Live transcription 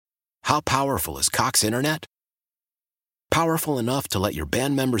How powerful is Cox Internet? Powerful enough to let your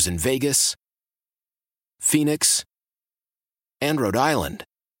band members in Vegas, Phoenix, and Rhode Island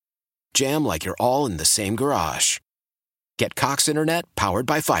jam like you're all in the same garage. Get Cox Internet powered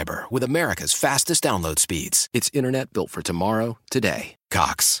by fiber with America's fastest download speeds. It's internet built for tomorrow, today.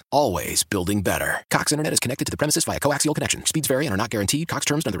 Cox, always building better. Cox Internet is connected to the premises via coaxial connection. Speeds vary and are not guaranteed. Cox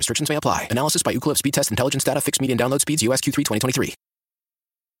terms and other restrictions may apply. Analysis by Ookla Speed Test Intelligence Data. Fixed median download speeds. US Q3 2023.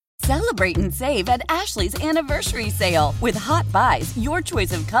 Celebrate and save at Ashley's Anniversary Sale. With Hot Buys, your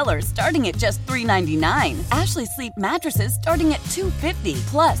choice of colors starting at just $3.99. Ashley Sleep mattresses starting at $2.50.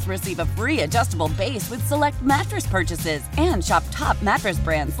 Plus, receive a free adjustable base with select mattress purchases. And shop top mattress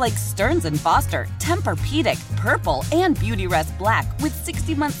brands like Stearns & Foster, Tempur-Pedic, Purple, and Beautyrest Black with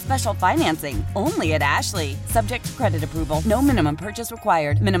 60-month special financing. Only at Ashley. Subject to credit approval. No minimum purchase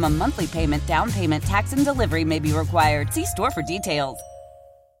required. Minimum monthly payment, down payment, tax, and delivery may be required. See store for details.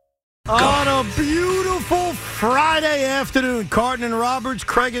 On a beautiful Friday afternoon, Carton and Roberts,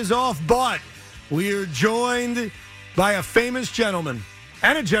 Craig is off, but we are joined by a famous gentleman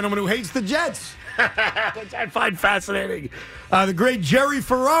and a gentleman who hates the Jets, which I find fascinating. The great Jerry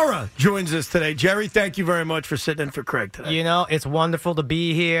Ferrara joins us today. Jerry, thank you very much for sitting in for Craig today. You know, it's wonderful to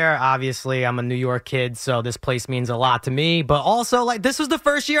be here. Obviously, I'm a New York kid, so this place means a lot to me. But also, this was the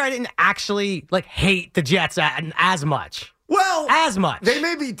first year I didn't actually, hate the Jets as much. Well, as much. They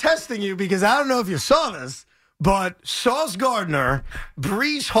may be testing you because I don't know if you saw this, but Sauce Gardner,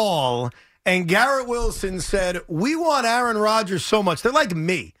 Breece Hall, and Garrett Wilson said, we want Aaron Rodgers so much. They're like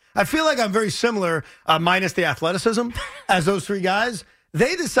me. I feel like I'm very similar, minus the athleticism, as those three guys.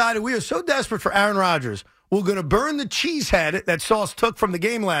 They decided we are so desperate for Aaron Rodgers, we're going to burn the cheesehead that Sauce took from the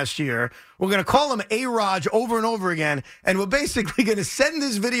game last year. We're going to call him A-Raj over and over again, and we're basically going to send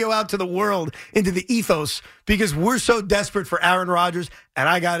this video out to the world into the ethos because we're so desperate for Aaron Rodgers, and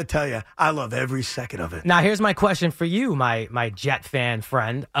I got to tell you, I love every second of it. Now, here's my question for you, my Jet fan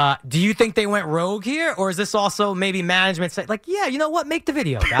friend. Do you think they went rogue here, or is this also maybe management say, yeah, you know what, make the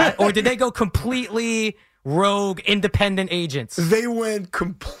video, guy? Or did they go completely rogue independent agents? They went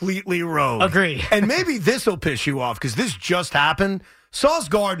completely rogue. Agree. And maybe this will piss you off because this just happened. Sauce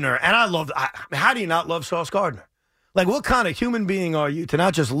Gardner, and how do you not love Sauce Gardner? What kind of human being are you to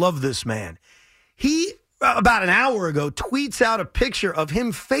not just love this man? He, about an hour ago, tweets out a picture of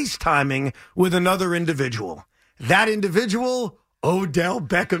him FaceTiming with another individual. That individual, Odell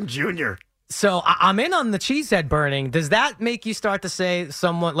Beckham Jr. So I'm in on the cheesehead burning. Does that make you start to say,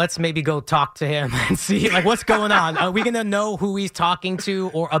 let's maybe go talk to him and see what's going on? Are we going to know who he's talking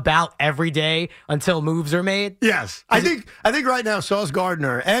to or about every day until moves are made? Yes. I think right now Sauce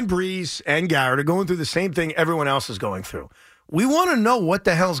Gardner and Breece and Garrett are going through the same thing everyone else is going through. We want to know what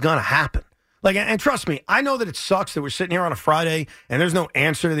the hell's going to happen. And trust me, I know that it sucks that we're sitting here on a Friday and there's no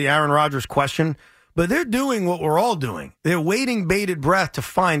answer to the Aaron Rodgers question. But they're doing what we're all doing. They're waiting bated breath to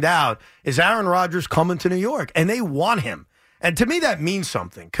find out, is Aaron Rodgers coming to New York? And they want him. And to me, that means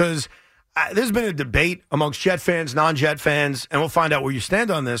something because there's been a debate amongst Jet fans, non-Jet fans, and we'll find out where you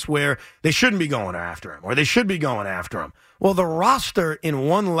stand on this, where they shouldn't be going after him or they should be going after him. Well, the roster in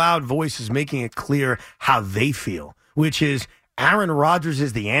one loud voice is making it clear how they feel, which is Aaron Rodgers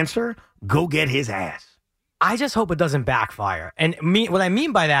is the answer. Go get his ass. I just hope it doesn't backfire. And what I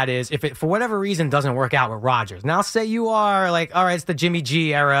mean by that is if it, for whatever reason, doesn't work out with Rodgers. Now, say you are all right, it's the Jimmy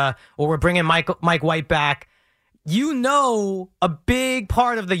G era, or we're bringing Mike White back. A big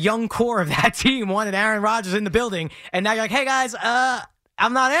part of the young core of that team wanted Aaron Rodgers in the building. And now you're like, hey, guys,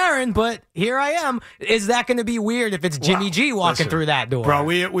 I'm not Aaron, but here I am. Is that going to be weird if it's Jimmy G walking through that door? Bro,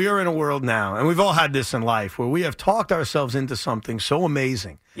 we are in a world now, and we've all had this in life, where we have talked ourselves into something so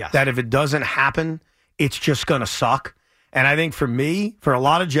amazing that if it doesn't happen, it's just going to suck. And I think for me, for a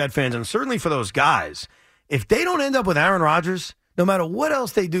lot of Jet fans, and certainly for those guys, if they don't end up with Aaron Rodgers, no matter what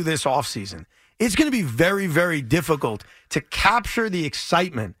else they do this offseason, it's going to be very, very difficult to capture the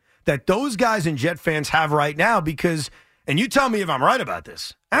excitement that those guys and Jet fans have right now because, and you tell me if I'm right about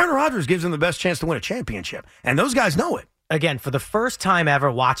this, Aaron Rodgers gives them the best chance to win a championship. And those guys know it. Again, for the first time ever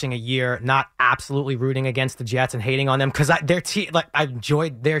watching a year, not absolutely rooting against the Jets and hating on them because I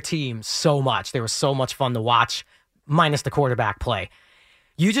enjoyed their team so much. They were so much fun to watch, minus the quarterback play.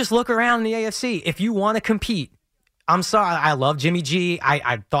 You just look around the AFC. If you want to compete, I'm sorry, I love Jimmy G.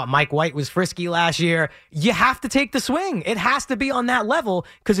 I thought Mike White was frisky last year. You have to take the swing. It has to be on that level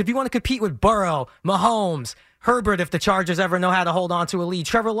because if you want to compete with Burrow, Mahomes, Herbert, if the Chargers ever know how to hold on to a lead,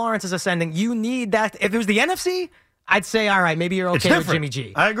 Trevor Lawrence is ascending. You need that. If it was the NFC, I'd say, all right, maybe you're okay with Jimmy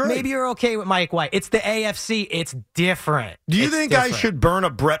G. I agree. Maybe you're okay with Mike White. It's the AFC. It's different. Do you think I should burn a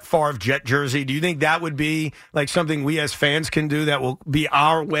Brett Favre Jet jersey? Do you think that would be like something we as fans can do that will be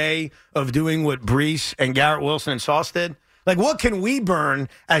our way of doing what Brees and Garrett Wilson and Sauce did? Like, what can we burn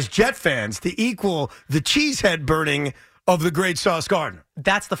as Jet fans to equal the cheesehead burning of the great Sauce Gardner?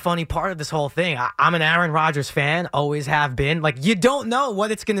 That's the funny part of this whole thing. I'm an Aaron Rodgers fan, always have been. Like, you don't know what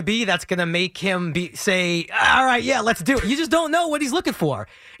it's going to be that's going to make him say, all right, yeah, let's do it. You just don't know what he's looking for.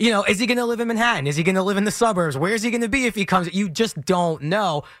 You know, is he going to live in Manhattan? Is he going to live in the suburbs? Where's he going to be if he comes? You just don't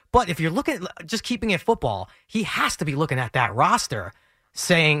know. But if you're looking at just keeping it football, he has to be looking at that roster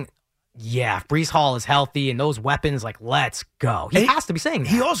saying, yeah, if Breece Hall is healthy and those weapons, like, let's go. He has to be saying that.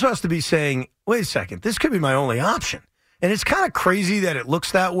 He also has to be saying, wait a second, this could be my only option. And it's kind of crazy that it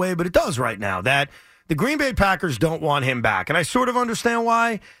looks that way, but it does right now, that the Green Bay Packers don't want him back. And I sort of understand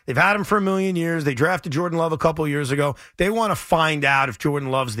why. They've had him for a million years. They drafted Jordan Love a couple years ago. They want to find out if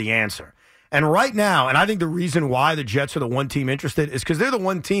Jordan Love's the answer. And right now, and I think the reason why the Jets are the one team interested is because they're the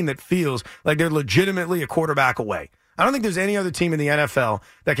one team that feels like they're legitimately a quarterback away. I don't think there's any other team in the NFL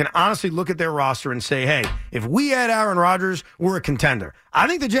that can honestly look at their roster and say, hey, if we add Aaron Rodgers, we're a contender. I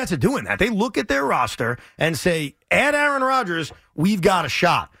think the Jets are doing that. They look at their roster and say, add Aaron Rodgers, we've got a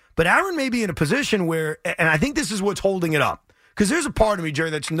shot. But Aaron may be in a position where, and I think this is what's holding it up, because there's a part of me,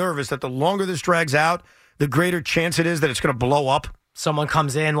 Jerry, that's nervous that the longer this drags out, the greater chance it is that it's going to blow up. Someone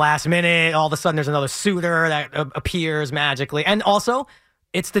comes in last minute, all of a sudden there's another suitor that appears magically. And also,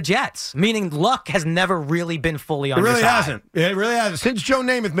 it's the Jets, meaning luck has never really been fully on your side. It really hasn't. It really hasn't. Since Joe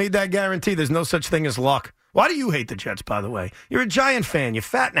Namath made that guarantee, there's no such thing as luck. Why do you hate the Jets, by the way? You're a Giant fan. You're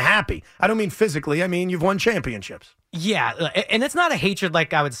fat and happy. I don't mean physically. I mean you've won championships. Yeah, and it's not a hatred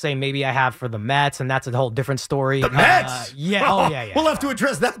like I would say maybe I have for the Mets, and that's a whole different story. The Mets? Yeah, yeah. We'll have to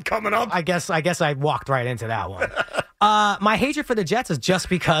address that coming up. I guess I walked right into that one. My hatred for the Jets is just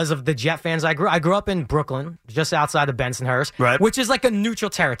because of the Jet fans I grew up in Brooklyn, just outside of Bensonhurst, right, which is like a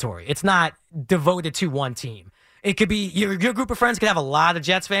neutral territory. It's not devoted to one team. It could be your group of friends could have a lot of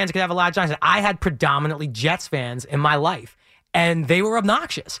Jets fans, could have a lot of Giants. I had predominantly Jets fans in my life. And they were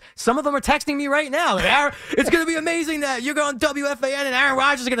obnoxious. Some of them are texting me right now. It's going to be amazing that you're going WFAN and Aaron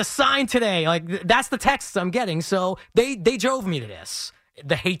Rodgers is going to sign today. Like, that's the texts I'm getting. So they drove me to this.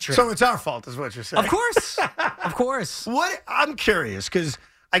 The hatred. So it's our fault is what you're saying. Of course. Of course. I'm curious because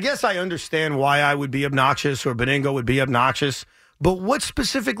I guess I understand why I would be obnoxious or Beningo would be obnoxious. But what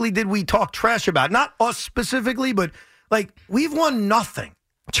specifically did we talk trash about? Not us specifically, but like we've won nothing.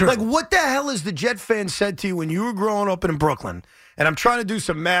 True. Like, what the hell is the Jet fan said to you when you were growing up in Brooklyn? And I'm trying to do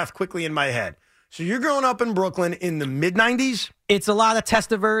some math quickly in my head. So you're growing up in Brooklyn in the mid-'90s? It's a lot of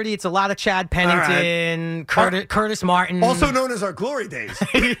Testaverde. It's a lot of Chad Pennington, right. Curtis Martin. Also known as our glory days.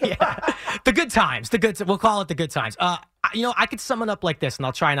 Yeah. The good times. We'll call it the good times. I could sum it up like this, and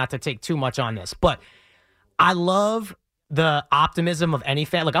I'll try not to take too much on this. But I love the optimism of any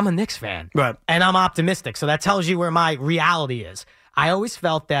fan. Look, I'm a Knicks fan. Right. And I'm optimistic. So that tells you where my reality is. I always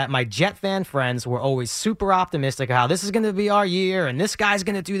felt that my Jet fan friends were always super optimistic of how this is going to be our year and this guy's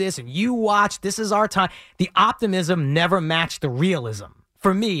going to do this and you watch, this is our time. The optimism never matched the realism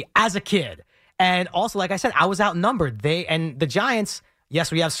for me as a kid. And also, like I said, I was outnumbered. The Giants,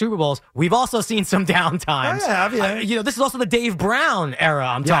 yes, we have Super Bowls. We've also seen some down times. Oh, yeah. This is also the Dave Brown era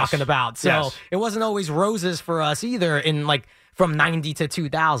I'm talking about. So It wasn't always roses for us either in from 90 to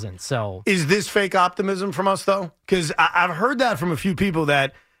 2000. So is this fake optimism from us, though? Because I've heard that from a few people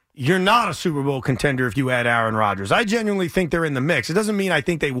that you're not a Super Bowl contender if you add Aaron Rodgers. I genuinely think they're in the mix. It doesn't mean I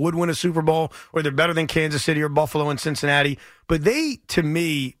think they would win a Super Bowl or they're better than Kansas City or Buffalo and Cincinnati. But they, to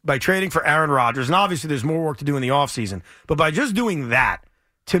me, by trading for Aaron Rodgers, and obviously there's more work to do in the offseason, but by just doing that,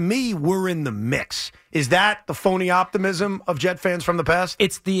 to me, we're in the mix. Is that the phony optimism of Jet fans from the past?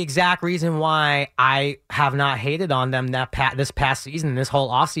 It's the exact reason why I have not hated on them this past season, this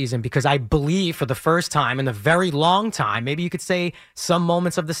whole offseason, because I believe for the first time in a very long time, maybe you could say some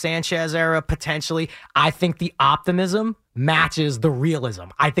moments of the Sanchez era potentially, I think the optimism matches the realism.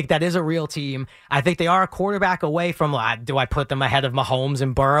 I think that is a real team. I think they are a quarterback away from, do I put them ahead of Mahomes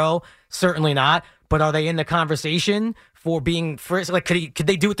and Burrow? Certainly not. But are they in the conversation for being first? Like, could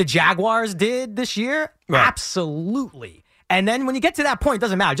they do what the Jaguars did this year? Right. Absolutely. And then when you get to that point, it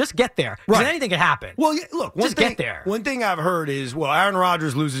doesn't matter. Just get there. Because anything could happen. Well, look, get there. One thing I've heard is, Aaron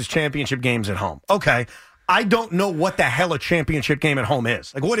Rodgers loses championship games at home. Okay. I don't know what the hell a championship game at home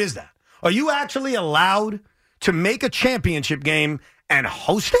is. Like, what is that? Are you actually allowed to make a championship game and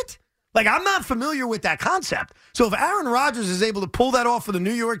host it? Like, I'm not familiar with that concept. So if Aaron Rodgers is able to pull that off for the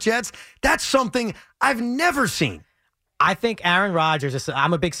New York Jets, that's something I've never seen. I think Aaron Rodgers is,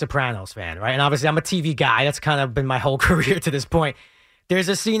 I'm a big Sopranos fan, right? And obviously I'm a TV guy. That's kind of been my whole career to this point. There's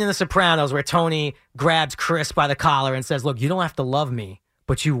a scene in The Sopranos where Tony grabs Chris by the collar and says, look, you don't have to love me,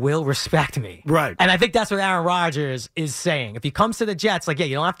 but you will respect me. Right. And I think that's what Aaron Rodgers is saying. If he comes to the Jets, like, yeah,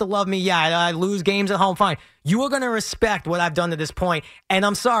 you don't have to love me. Yeah, I lose games at home, fine. You are going to respect what I've done to this point. And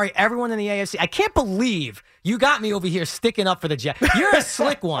I'm sorry, everyone in the AFC, I can't believe you got me over here sticking up for the Jets. You're a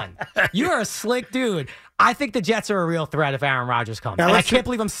slick one. You're a slick dude. I think the Jets are a real threat if Aaron Rodgers comes. Now, and I can't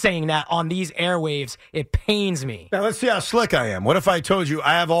believe I'm saying that on these airwaves. It pains me. Now, let's see how slick I am. What if I told you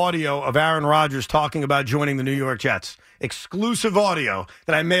I have audio of Aaron Rodgers talking about joining the New York Jets? Exclusive audio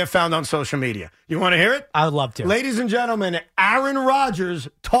that I may have found on social media. You want to hear it? I would love to. Ladies and gentlemen, Aaron Rodgers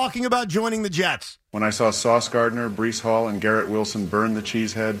talking about joining the Jets. When I saw Sauce Gardner, Breece Hall, and Garrett Wilson burn the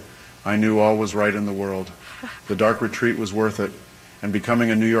cheesehead, I knew all was right in the world. The dark retreat was worth it, and becoming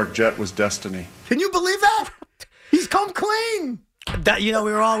a New York Jet was destiny. Can you believe that? He's come clean. That, we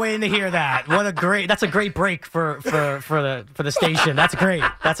were all waiting to hear that. That's a great break for the station. That's great.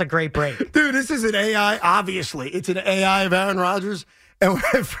 That's a great break. Dude, this is an AI, obviously. It's an AI of Aaron Rodgers. And when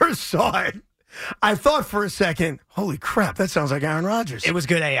I first saw it, I thought for a second, holy crap, that sounds like Aaron Rodgers. It was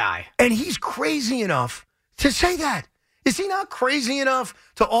good AI. And he's crazy enough to say that. Is he not crazy enough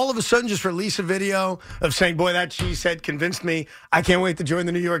to all of a sudden just release a video of saying, boy, that cheesehead convinced me. I can't wait to join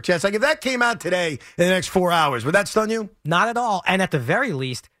the New York Jets. Like, if that came out today in the next 4 hours, would that stun you? Not at all. And at the very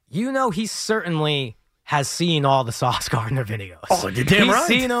least, he certainly has seen all the Sauce Gardner videos. Oh, you're damn right.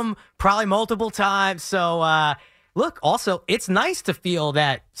 He's seen them probably multiple times. So, look, also, it's nice to feel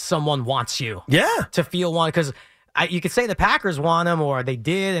that someone wants you. Yeah. To feel one, because you could say the Packers want him, or they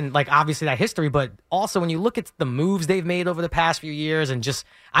did, and like obviously that history, but also when you look at the moves they've made over the past few years, and just,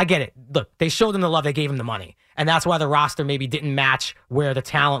 I get it. Look, they showed him the love, they gave him the money. And that's why the roster maybe didn't match where the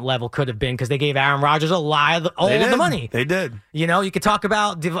talent level could have been, because they gave Aaron Rodgers all of the money. They did. You could talk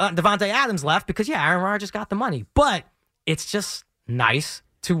about Devontae Adams left because, yeah, Aaron Rodgers got the money. But it's just nice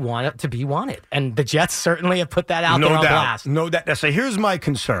to want it to be wanted. And the Jets certainly have put that out there on blast. No doubt. Now, so here's my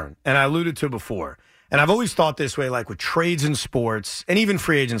concern, and I alluded to before. And I've always thought this way, like with trades in sports and even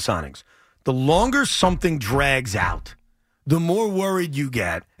free agent signings. The longer something drags out, the more worried you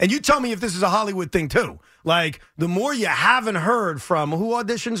get. And you tell me if this is a Hollywood thing, too. Like, the more you haven't heard from who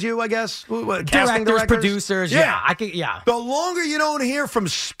auditions you, I guess? Casting directors? Producers. Yeah. The longer you don't hear from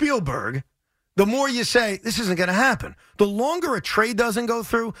Spielberg, the more you say, this isn't going to happen. The longer a trade doesn't go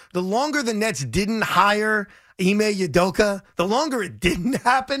through, the longer the Nets didn't hire Ime Udoka, the longer it didn't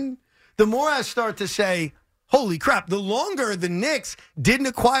happen, the more I start to say, holy crap, the longer the Knicks didn't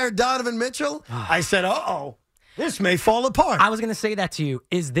acquire Donovan Mitchell, I said, uh-oh, this may fall apart. I was going to say that to you.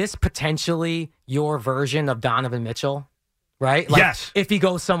 Is this potentially your version of Donovan Mitchell? Right? Like, yes. If he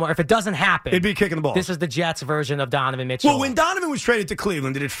goes somewhere, if it doesn't happen, it'd be kicking the ball. This is the Jets' version of Donovan Mitchell. Well, when Donovan was traded to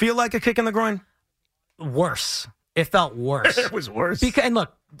Cleveland, did it feel like a kick in the groin? Worse. It felt worse. It was worse. And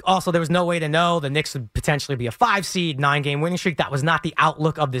look, also, there was no way to know the Knicks would potentially be a 5-seed, 9-game winning streak. That was not the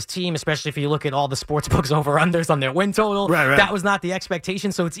outlook of this team, especially if you look at all the sports books over-unders on their win total. Right. That was not the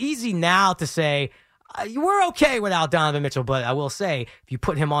expectation. So it's easy now to say, we're okay without Donovan Mitchell. But I will say, if you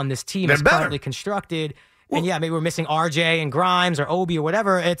put him on this team as currently constructed, and yeah, maybe we're missing RJ and Grimes or Obi or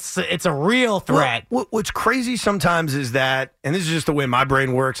whatever, it's a real threat. Well, what's crazy sometimes is that, and this is just the way my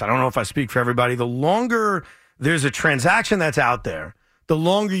brain works, I don't know if I speak for everybody, the longer there's a transaction that's out there, the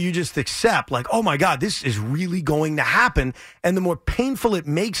longer you just accept, like, oh my God, this is really going to happen, and the more painful it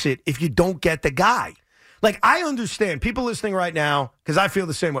makes it if you don't get the guy. Like, I understand people listening right now, because I feel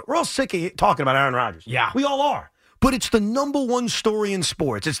the same way. We're all sick of talking about Aaron Rodgers. Yeah. We all are. But it's the number one story in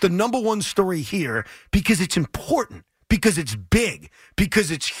sports. It's the number one story here because it's important, because it's big,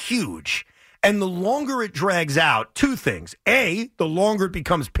 because it's huge. And the longer it drags out, two things. A, the longer it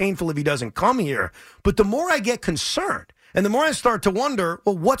becomes painful if he doesn't come here. But the more I get concerned, and the more I start to wonder,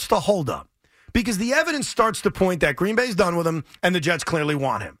 well, what's the holdup? Because the evidence starts to point that Green Bay's done with him, and the Jets clearly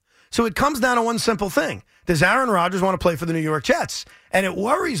want him. So it comes down to one simple thing. Does Aaron Rodgers want to play for the New York Jets? And it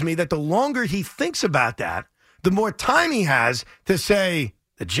worries me that the longer he thinks about that, the more time he has to say,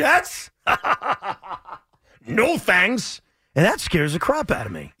 the Jets? No thanks. And that scares the crap out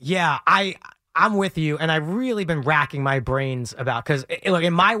of me. Yeah, I'm with you, and I've really been racking my brains about, because look,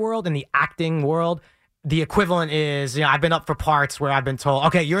 in my world, in the acting world, the equivalent is, I've been up for parts where I've been told,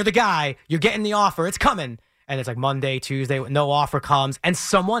 okay, you're the guy, you're getting the offer, it's coming. And it's like Monday, Tuesday, no offer comes, and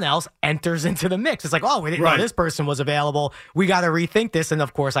someone else enters into the mix. It's like, oh, we didn't know this person was available. We got to rethink this. And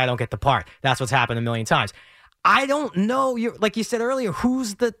of course, I don't get the part. That's what's happened a million times. I don't know. Like you said earlier,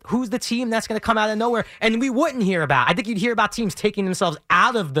 who's the team that's going to come out of nowhere, and we wouldn't hear about. I think you'd hear about teams taking themselves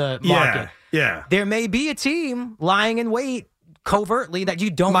out of the market. Yeah. There may be a team lying in wait covertly that you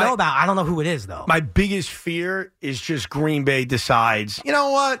don't know about. I don't know who it is, though. My biggest fear is just Green Bay decides, you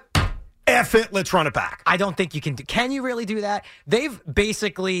know what? F it, let's run it back. I don't think you can. Can you really do that? They've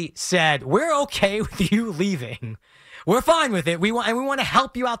basically said, we're okay with you leaving. We're fine with it. We want to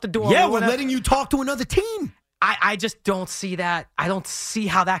help you out the door. Yeah, we're letting you talk to another team. I just don't see that. I don't see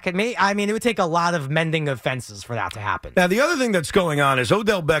how that could make. I mean, it would take a lot of mending of fences for that to happen. Now, the other thing that's going on is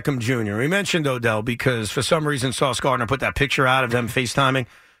Odell Beckham Jr. We mentioned Odell because for some reason Sauce Gardner put that picture out of them FaceTiming.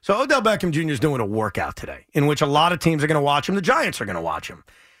 So Odell Beckham Jr. is doing a workout today in which a lot of teams are going to watch him. The Giants are going to watch him.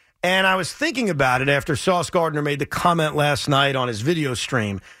 And I was thinking about it after Sauce Gardner made the comment last night on his video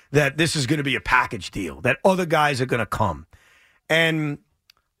stream that this is going to be a package deal, that other guys are going to come. And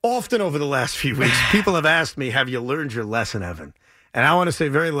often over the last few weeks, people have asked me, have you learned your lesson, Evan? And I want to say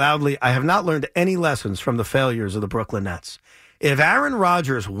very loudly, I have not learned any lessons from the failures of the Brooklyn Nets. If Aaron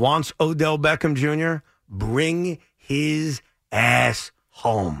Rodgers wants Odell Beckham Jr., bring his ass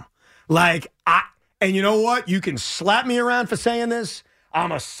home. And you know what? You can slap me around for saying this.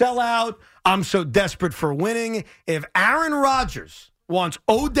 I'm a sellout. I'm so desperate for winning. If Aaron Rodgers wants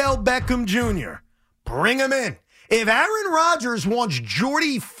Odell Beckham Jr., bring him in. If Aaron Rodgers wants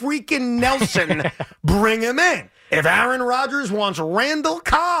Jordy freaking Nelson, bring him in. If Aaron Rodgers wants Randall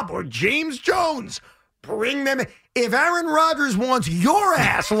Cobb or James Jones, bring them in. If Aaron Rodgers wants your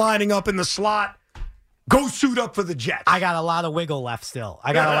ass lining up in the slot, go suit up for the Jets. I got a lot of wiggle left still.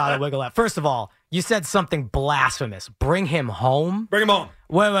 First of all, you said something blasphemous. Bring him home? Bring him home.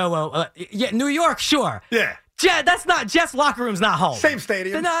 Whoa. Yeah, New York, sure. Yeah. Jets locker room's not home. Same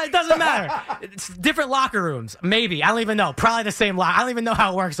stadium. No, it doesn't matter. It's different locker rooms. Maybe. I don't even know. Probably the same locker. I don't even know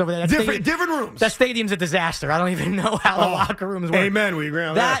how it works over there. Different rooms. That stadium's a disaster. I don't even know how the locker rooms work. Amen. We agree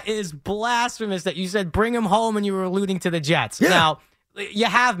on that. That is blasphemous that you said bring him home and you were alluding to the Jets. Yeah. Now, you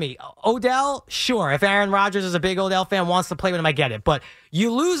have me. Odell, sure. If Aaron Rodgers is a big Odell fan, wants to play with him, I get it. But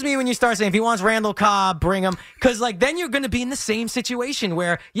you lose me when you start saying if he wants Randall Cobb, bring him. Because then you're going to be in the same situation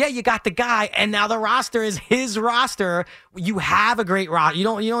where, yeah, you got the guy, and now the roster is his roster. You have a great roster. You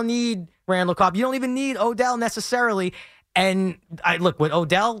don't need Randall Cobb. You don't even need Odell necessarily. And look, with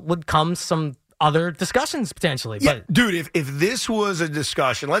Odell would come some other discussions potentially. Yeah, dude, if this was a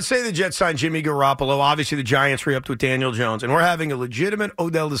discussion, let's say the Jets signed Jimmy Garoppolo, obviously the Giants re-upped with Daniel Jones, and we're having a legitimate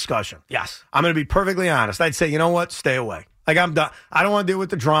Odell discussion. Yes. I'm going to be perfectly honest. I'd say, you know what? Stay away. I'm done. I don't want to deal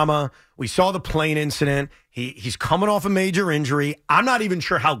with the drama. We saw the plane incident. He's coming off a major injury. I'm not even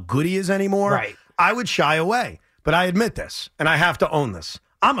sure how good he is anymore. Right. I would shy away. But I admit this, and I have to own this.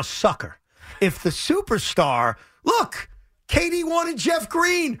 I'm a sucker. If the superstar, look, KD wanted Jeff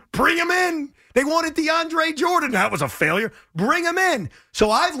Green. Bring him in. They wanted DeAndre Jordan. That was a failure. Bring him in.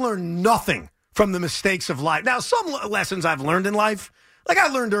 So I've learned nothing from the mistakes of life. Now, some lessons I've learned in life, like I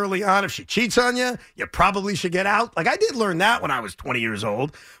learned early on, if she cheats on you, you probably should get out. Like I did learn that when I was 20 years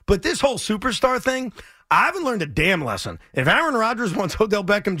old. But this whole superstar thing, I haven't learned a damn lesson. If Aaron Rodgers wants Odell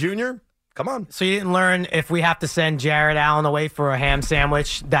Beckham Jr., come on. So you didn't learn if we have to send Jared Allen away for a ham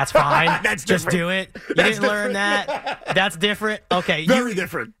sandwich, that's fine. That's just different. do it. You didn't learn that. That's different. Okay. Very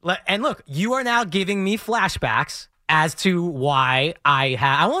different. And look, you are now giving me flashbacks as to why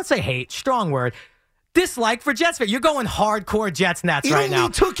I won't say hate, strong word, dislike for Jets. You're going hardcore Jets Nets right now. It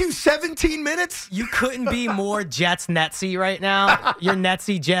only took you 17 minutes? You couldn't be more Jets Netsy right now. You're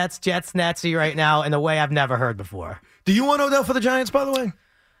Netsy Jets Netsy right now in a way I've never heard before. Do you want Odell for the Giants, by the way?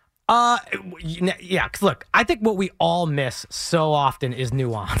 Yeah, 'cause look, I think what we all miss so often is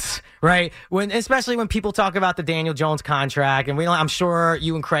nuance, right? Especially when people talk about the Daniel Jones contract, and I'm sure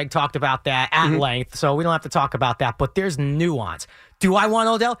you and Craig talked about that at length, so we don't have to talk about that, but there's nuance. Do I want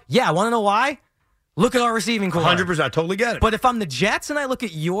Odell? Yeah, I want to know why? Look at our receiving core. 100%, I totally get it. But if I'm the Jets and I look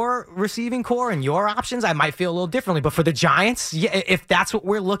at your receiving core and your options, I might feel a little differently. But for the Giants, yeah, if that's what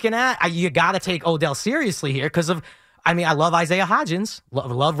we're looking at, you got to take Odell seriously here because of, I love Isaiah Hodgins,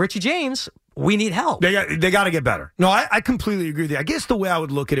 love Richie James. We need help. They got to get better. No, I completely agree with you. I guess the way I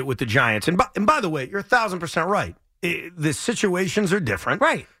would look at it with the Giants, and by the way, you're 1,000% right. The situations are different.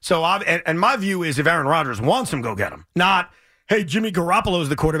 Right. So, and my view is if Aaron Rodgers wants him, go get him. Not, hey, Jimmy Garoppolo is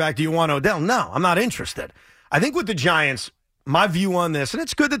the quarterback. Do you want Odell? No, I'm not interested. I think with the Giants, my view on this, and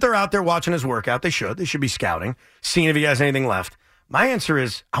it's good that they're out there watching his workout. They should be scouting, seeing if he has anything left. My answer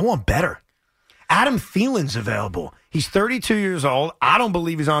is I want better. Adam Thielen's available. He's 32 years old. I don't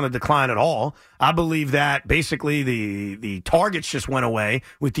believe he's on the decline at all. I believe that basically the targets just went away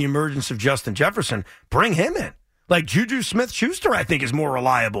with the emergence of Justin Jefferson. Bring him in. Like Juju Smith-Schuster, I think, is more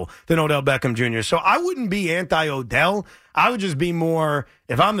reliable than Odell Beckham Jr. So I wouldn't be anti-Odell. I would just be more,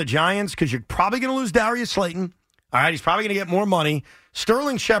 if I'm the Giants, because you're probably going to lose Darius Slayton. All right, he's probably going to get more money.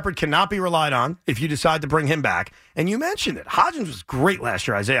 Sterling Shepard cannot be relied on if you decide to bring him back. And you mentioned it. Hodgins was great last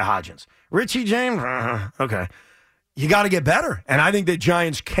year, Isaiah Hodgins. Richie James, okay. You got to get better. And I think the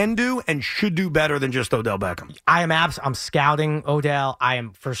Giants can do and should do better than just Odell Beckham. I'm scouting Odell. I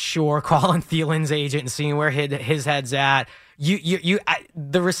am for sure calling Thielen's agent and seeing where his head's at.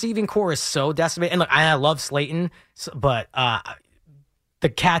 The receiving core is so decimated. And look, I love Slayton, but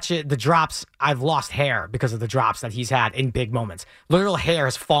the drops, I've lost hair because of the drops that he's had in big moments. Literal hair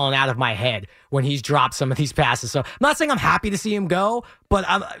has fallen out of my head when he's dropped some of these passes. So I'm not saying I'm happy to see him go, but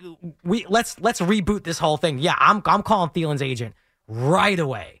let's reboot this whole thing. Yeah, I'm calling Thielen's agent right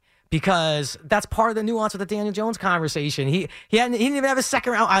away because that's part of the nuance of the Daniel Jones conversation. He didn't even have a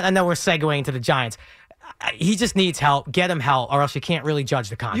second round. I know we're segueing to the Giants. He just needs help. Get him help, or else you can't really judge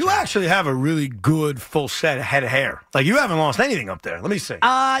the contract. You actually have a really good full set of head of hair. Like, you haven't lost anything up there. Let me see.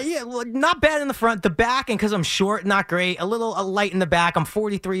 Yeah, not bad in the front. The back, and because I'm short, not great. A little light in the back. I'm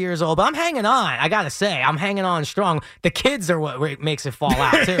 43 years old, but I'm hanging on. I got to say, I'm hanging on strong. The kids are what makes it fall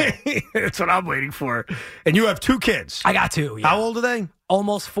out, too. That's what I'm waiting for. And you have 2 kids. I got 2, yeah. How old are they?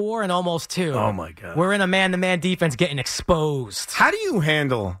 Almost 4 and almost 2. Oh, my God. We're in a man-to-man defense getting exposed. How do you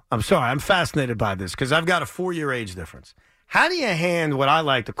handle, I'm sorry, I'm fascinated by this because I've got a 4-year age difference. How do you handle what I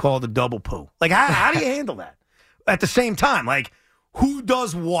like to call the double poo? Like, how do you handle that? At the same time, like, who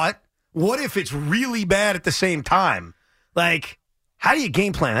does what? What if it's really bad at the same time? Like, how do you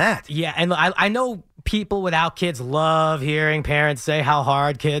game plan that? Yeah, and I know people without kids love hearing parents say how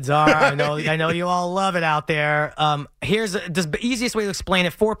hard kids are. I know you all love it out there. Here's the easiest way to explain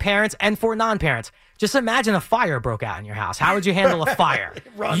it for parents and for non-parents. Just imagine a fire broke out in your house. How would you handle a fire?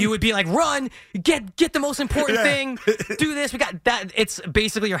 You would be like, run, get the most important thing, do this. We got that. It's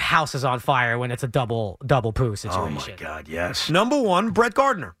basically your house is on fire when it's a double poo situation. Oh my God, yes. Number 1, Brett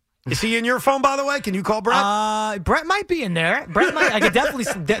Gardner. Is he in your phone, by the way? Can you call Brett? Brett might be in there. I could definitely.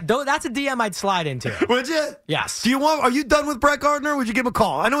 That's a DM I'd slide into. Would you? Yes. Are you done with Brett Gardner? Would you give him a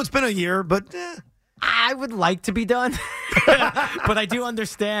call? I know it's been a year, but I would like to be done, but I do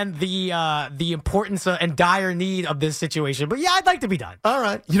understand the importance and dire need of this situation. But yeah, I'd like to be done. All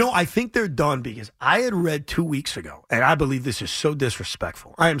right. I think they're done because I had read 2 weeks ago, and I believe this is so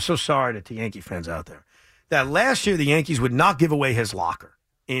disrespectful. I am so sorry to the Yankee fans out there that last year the Yankees would not give away his locker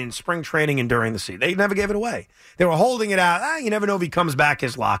in spring training and during the season. They never gave it away. They were holding it out. You never know if he comes back,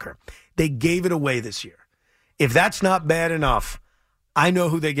 his locker. They gave it away this year. If that's not bad enough, I know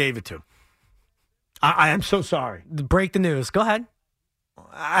who they gave it to. I am so sorry. Break the news. Go ahead.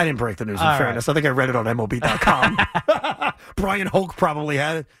 I didn't break the news, in fairness. Right. I think I read it on MLB.com. Brian Hoke probably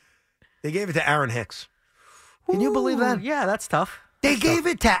had it. They gave it to Aaron Hicks. Can you believe that? Yeah, that's tough. They gave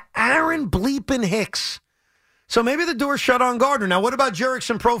it to Aaron bleeping Hicks. So maybe the door's shut on Gardner. Now, what about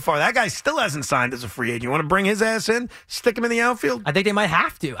Jurickson Profar? That guy still hasn't signed as a free agent. You want to bring his ass in, stick him in the outfield? I think they might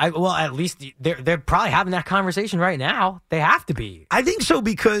have to. At least they're probably having that conversation right now. They have to be. I think so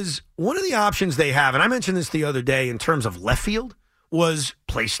because one of the options they have, and I mentioned this the other day in terms of left field, was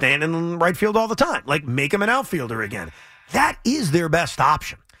play Stanton in right field all the time. Like, make him an outfielder again. That is their best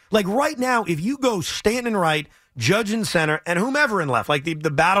option. Like, right now, if you go Stanton right, Judge in center, and whomever in left, like the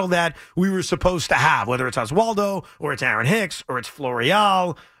battle that we were supposed to have, whether it's Oswaldo, or it's Aaron Hicks, or it's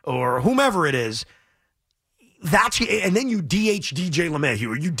Florial, or whomever it is, and then you DH DJ LeMahieu,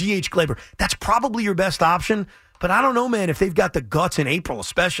 or you DH Glaber. That's probably your best option. But I don't know, man, if they've got the guts in April,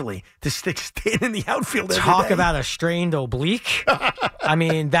 especially, to stick Stan in the outfield every Talk day. about a strained oblique. I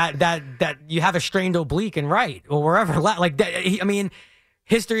mean, that you have a strained oblique and right, or wherever. Like that,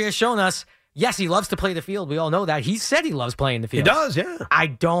 history has shown us, yes, he loves to play the field. We all know that. He said he loves playing the field. He does, yeah. I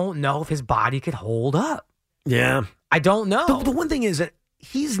don't know if his body could hold up. Yeah. I don't know. The one thing is that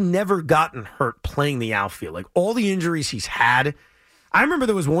he's never gotten hurt playing the outfield. Like, all the injuries he's had. I remember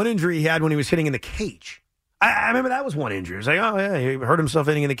there was one injury he had when he was hitting in the cage. I remember that was one injury. It was like, oh, yeah, he hurt himself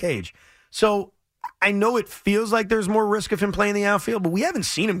hitting in the cage. So I know it feels like there's more risk of him playing the outfield, but we haven't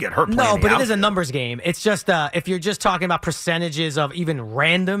seen him get hurt playing the outfield. No, but it is a numbers game. It's just if you're just talking about percentages of even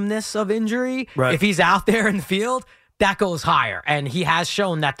randomness of injury, right. If he's out there in the field, that goes higher. And he has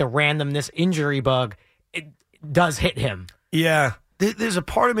shown that the randomness injury bug, it does hit him. Yeah. There's a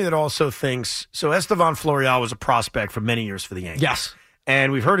part of me that also thinks, so Estevan Florial was a prospect for many years for the Yankees. Yes.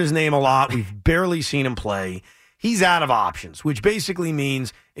 And we've heard his name a lot. We've barely seen him play. He's out of options, which basically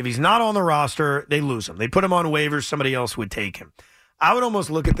means if he's not on the roster, they lose him. They put him on waivers, somebody else would take him. I would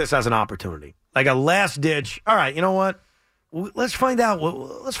almost look at this as an opportunity, like a last ditch. All right, you know what? Let's find out.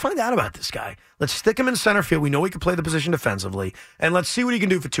 Let's find out about this guy. Let's stick him in center field. We know he can play the position defensively, and let's see what he can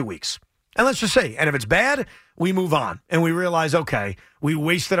do for 2 weeks. And let's just say, and if it's bad, we move on. And we realize, okay, we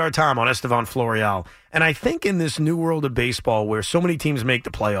wasted our time on Estevan Florial. And I think in this new world of baseball where so many teams make the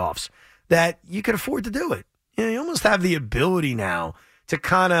playoffs, that you can afford to do it. You almost have the ability now to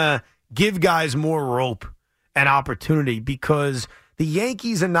kind of give guys more rope and opportunity because the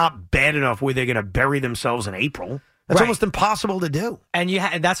Yankees are not bad enough where they're going to bury themselves in April. That's almost impossible to do. And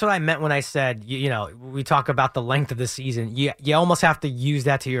that's what I meant when I said, we talk about the length of the season. You almost have to use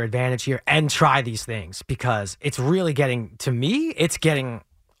that to your advantage here and try these things because it's really getting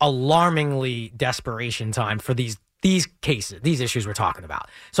alarmingly desperation time for these cases, these issues we're talking about.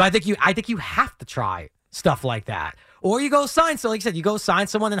 So I think you have to try stuff like that. Or you go sign, so like you said, you go sign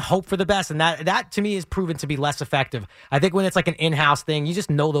someone and hope for the best. And that to me is proven to be less effective. I think when it's like an in-house thing, you just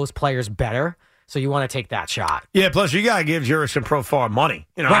know those players better. So you want to take that shot. Yeah, plus you got to give Jurickson Profar money.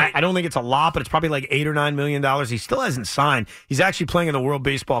 Right. I don't think it's a lot, but it's probably like $8 or $9 million. He still hasn't signed. He's actually playing in the World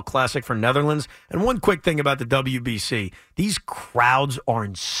Baseball Classic for Netherlands. And one quick thing about the WBC, these crowds are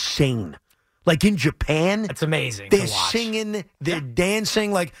insane. Like in Japan, it's amazing. They're singing, they're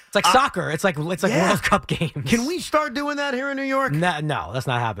dancing. It's like soccer. It's like World Cup games. Can we start doing that here in New York? No, that's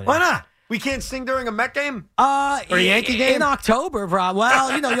not happening. Why not? We can't sing during a Met game? Or a Yankee game? In October, bro.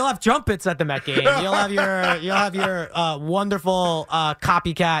 Well, you'll have trumpets at the Met game. You'll have your wonderful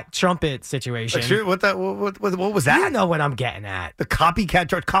copycat trumpet situation. Sure, what was that? You know what I'm getting at. The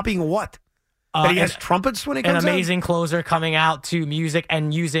copycat, copying what? That he has trumpets when he comes out? An amazing closer coming out to music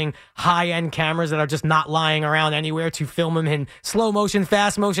and using high-end cameras that are just not lying around anywhere to film him in slow motion,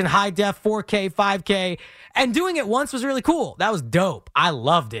 fast motion, high def, 4K, 5K. And doing it once was really cool. That was dope. I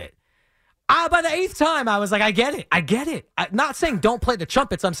loved it. By the 8th time, I was like, I get it. I'm not saying don't play the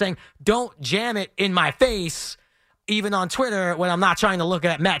trumpets. I'm saying don't jam it in my face, even on Twitter, when I'm not trying to look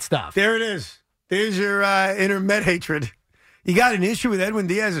at Met stuff. There it is. There's your inner Met hatred. You got an issue with Edwin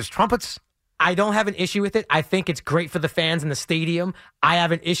Diaz's trumpets? I don't have an issue with it. I think it's great for the fans in the stadium. I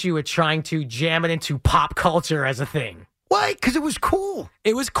have an issue with trying to jam it into pop culture as a thing. Why? Because it was cool.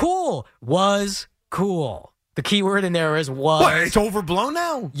 It was cool. Was cool. The key word in there is was. What, it's overblown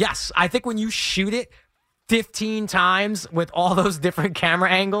now? Yes. I think when you shoot it 15 times with all those different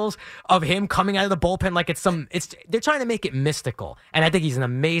camera angles of him coming out of the bullpen like they're trying to make it mystical. And I think he's an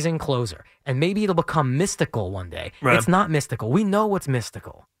amazing closer. And maybe it'll become mystical one day. Right. It's not mystical. We know what's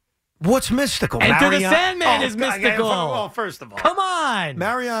mystical. What's mystical? Enter the Sandman is mystical. Well, first of all. Come on.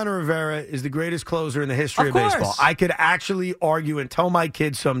 Mariano Rivera is the greatest closer in the history of baseball. I could actually argue and tell my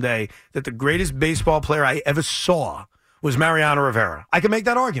kids someday that the greatest baseball player I ever saw was Mariano Rivera. I can make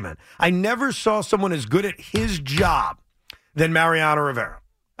that argument. I never saw someone as good at his job than Mariano Rivera.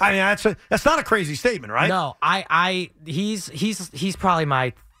 I mean, that's not a crazy statement, right? No, he's probably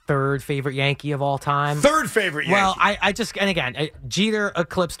my third favorite Yankee of all time. Third favorite Yankee. Well, and again, Jeter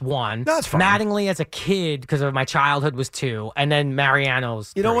eclipsed one. That's fine. Mattingly as a kid, because of my childhood, was 2. And then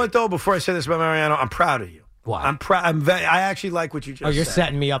Mariano's 3. You know what, though? Before I say this about Mariano, I'm proud of you. What? I'm proud. I actually like what you just said. Oh, you're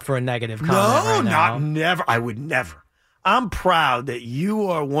setting me up for a negative comment never. I would never. I'm proud that you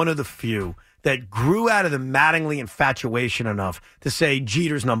are one of the few that grew out of the Mattingly infatuation enough to say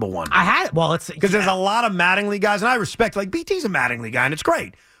Jeter's number 1. I had it. Well, it's because there's a lot of Mattingly guys, and I respect, like, BT's a Mattingly guy, and it's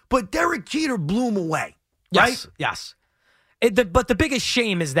great. But Derek Jeter blew him away, right? Yes. But the biggest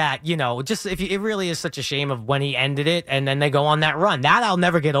shame is that, it really is such a shame of when he ended it and then they go on that run. That I'll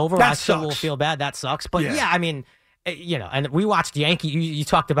never get over. That I still will feel bad. That sucks. But I mean, and we watched Yankee. You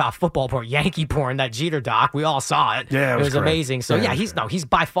talked about football porn, Yankee porn, that Jeter doc. We all saw it. Yeah, it was amazing. So he's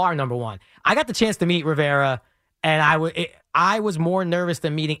by far number 1. I got the chance to meet Rivera, and I was more nervous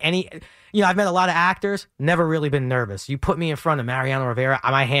than meeting any. I've met a lot of actors, never really been nervous. You put me in front of Mariano Rivera,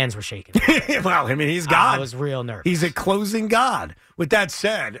 my hands were shaking. Well, I mean, he's God. I was real nervous. He's a closing God. With that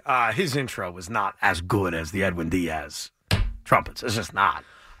said, his intro was not as good as the Edwin Diaz trumpets. It's just not.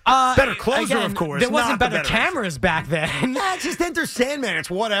 Better closer, again, of course. There wasn't better cameras back then. It's just Enter Sandman. It's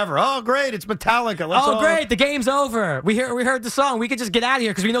whatever. Oh, great. It's Metallica. Great. The game's over. We heard the song. We could just get out of here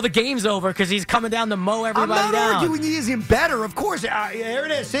because we know the game's over because he's coming down to mow everybody down. I'm not arguing he isn't better. Of course. Here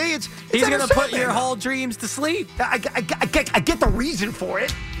it is. See, he's going to put your whole dreams to sleep. I get the reason for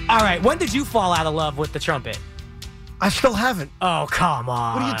it. All right. When did you fall out of love with the trumpet? I still haven't. Oh, come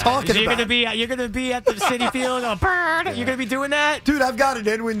on. What are you talking about? You're gonna be at the City Field. You're gonna be doing that, dude. I've got an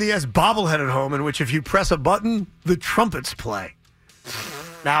Edwin Diaz bobblehead at home in which, if you press a button, the trumpets play.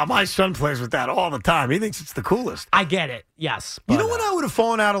 Now, my son plays with that all the time. He thinks it's the coolest. I get it. Yes. You know when I would have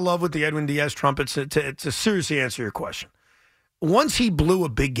fallen out of love with the Edwin Diaz trumpets? To seriously answer your question, once he blew a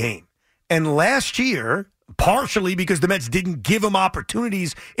big game, and last year, partially because the Mets didn't give him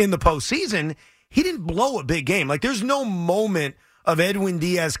opportunities in the postseason. He didn't blow a big game. Like, there's no moment of Edwin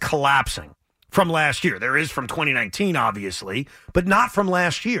Diaz collapsing from last year. There is from 2019, obviously, but not from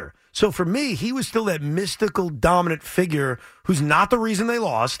last year. So for me, he was still that mystical, dominant figure who's not the reason they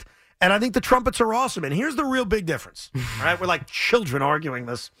lost. And I think the trumpets are awesome. And here's the real big difference. All right, we're like children arguing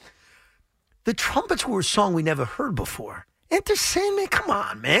this. The trumpets were a song we never heard before. Enter Sandman, come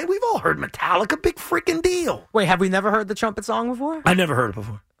on, man. We've all heard Metallica, big freaking deal. Wait, have we never heard the trumpet song before? I never heard it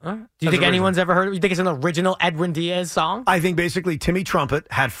before. Do you think anyone's ever heard it? You think it's an original Edwin Diaz song? I think basically Timmy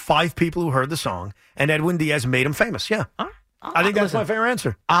Trumpet had 5 people who heard the song, and Edwin Diaz made him famous, yeah. I think that's my fair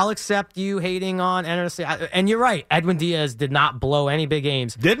answer. I'll accept you hating on NRC. And you're right. Edwin Diaz did not blow any big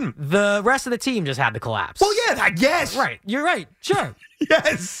games. Didn't. The rest of the team just had to collapse. Well, yeah, I guess. Right. You're right. Sure.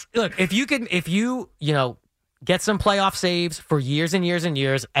 Yes. Look, if you get some playoff saves for years and years and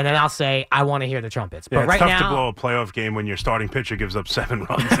years, and then I'll say, I want to hear the trumpets. But it's right tough now, to blow a playoff game when your starting pitcher gives up 7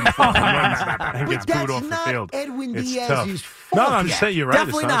 runs and 4 runs and gets booed off the field. Edwin It's Diaz's tough. fault. No, I'm just saying you're right.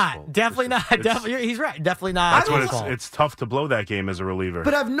 definitely It's not. fault. Definitely not. Definitely, he's right. Definitely not. That's what his fault. it's tough to blow that game as a reliever.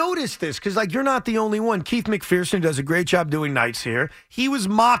 But I've noticed this because, you're not the only one. Keith McPherson does a great job doing nights here. He was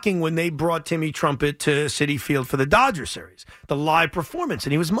mocking when they brought Timmy Trumpet to Citi Field for the Dodger series, the live performance,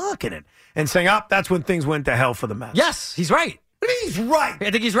 and he was mocking it and saying, that's when things went to hell for the Mets. Yes, he's right. What do you mean he's right? I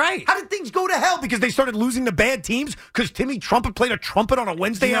think he's right. How did things go to hell? Because they started losing to bad teams? Because Timmy Trumpet played a trumpet on a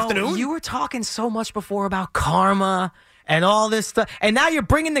Wednesday afternoon? You were talking so much before about karma and all this stuff. And now you're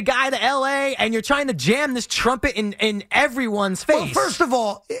bringing the guy to L.A. and you're trying to jam this trumpet in everyone's face. Well, first of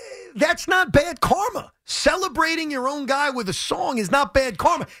all, that's not bad karma. Celebrating your own guy with a song is not bad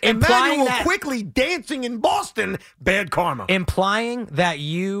karma. Emmanuel Quickly dancing in Boston, bad karma. Implying that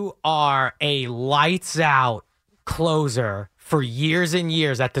you are a lights-out closer for years and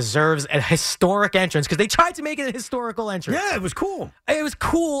years that deserves a historic entrance because they tried to make it a historical entrance. Yeah, it was cool. It was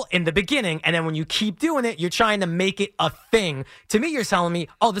cool in the beginning, and then when you keep doing it, you're trying to make it a thing. To me, you're telling me,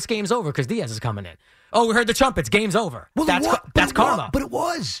 this game's over because Diaz is coming in. Oh, we heard the trumpets. Game's over. Well, that's karma. But it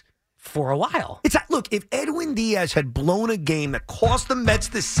was. For a while. Look, if Edwin Diaz had blown a game that cost the Mets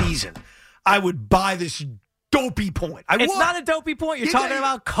this season, I would buy this dopey point. It's not a dopey point. You're talking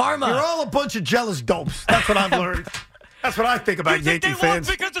about karma. You're all a bunch of jealous dopes. That's what I've learned. That's what I think about Yankee fans.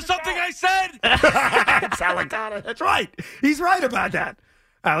 Because of something I said? Salicata. That's right. He's right about that.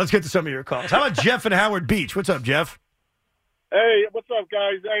 All right, let's get to some of your calls. How about Jeff in Howard Beach? What's up, Jeff? Hey, what's up,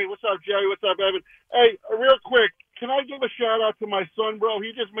 guys? Hey, what's up, Jerry? What's up, Evan? Hey, real quick, can I give a shout-out to my son, bro?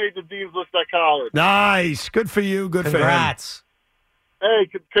 He just made the Dean's List at college. Nice. Good for you. Good Congrats. for him.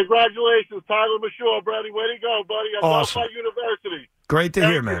 Hey, congratulations, Tyler Mashore, buddy. Way to go, buddy. At Awesome. Northside University. Great to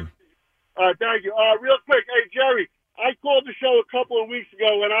hear, man. Thank you. Real quick, hey, Jerry, I called the show a couple of weeks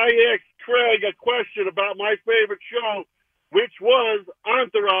ago, and I asked Craig a question about my favorite show, which was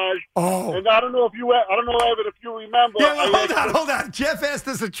Entourage. Oh. And I don't know, Evan, if you remember. Yeah, well, hold on. Jeff asked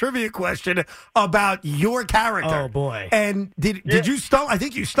us a trivia question about your character. Oh, boy. And did you stump? I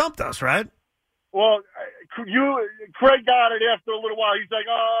think you stumped us, right? Well, Craig got it after a little while. He's like,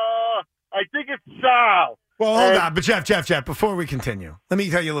 I think it's Sal. Well, hold on. But Jeff, before we continue, let me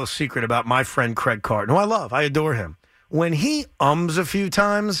tell you a little secret about my friend Craig Carton, who I love. I adore him. When he a few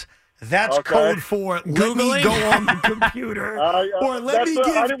times, that's code for let me go on the computer. Or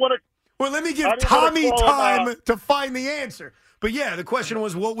let me give Tommy time to find the answer. But yeah, the question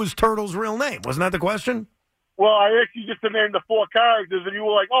was, what was Turtle's real name? Wasn't that the question? Well, I asked you just to name the 4 characters, and you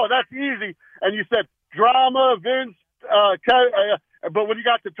were like, that's easy. And you said Drama, Vince, but when you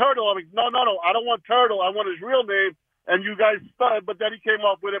got to Turtle, I'm like, no, I don't want Turtle. I want his real name. And you guys started, but then he came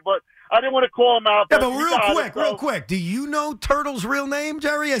up with it. But I didn't want to call him out. Yeah, but real quick. Do you know Turtle's real name,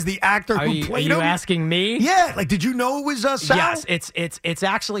 Jerry, as the actor who played him? Are you asking me? Yeah. Did you know it was Sal? Yes, it's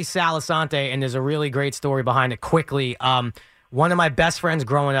actually Sal Asante, and there's a really great story behind it. Quickly, one of my best friends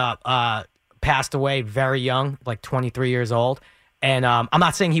growing up passed away very young, like 23 years old. And I'm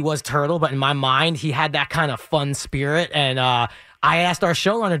not saying he was Turtle, but in my mind, he had that kind of fun spirit. And I asked our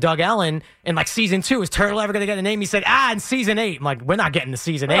showrunner, Doug Ellen, in season 2, is Turtle ever going to get a name? He said, in season 8. I'm like, we're not getting to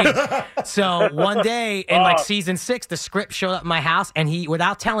season 8. So one day in season 6, the script showed up at my house, and he,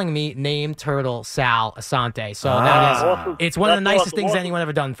 without telling me, named Turtle Sal Asante. So it's one of the nicest things anyone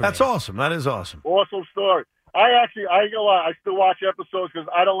ever done for me. That's awesome. That is awesome. Awesome story. I ain't gonna lie, I still watch episodes because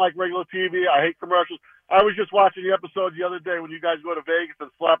I don't like regular TV. I hate commercials. I was just watching the episode the other day when you guys go to Vegas and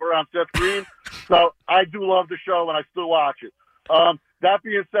slap around Seth Green. So I do love the show, and I still watch it. That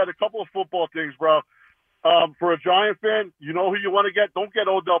being said, a couple of football things, bro. For a Giant fan, you know who you want to get? Don't get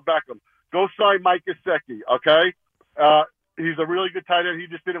Odell Beckham. Go sign Mike Gesicki, okay? He's a really good tight end. He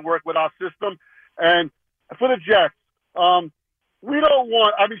just didn't work with our system. And for the Jets, we don't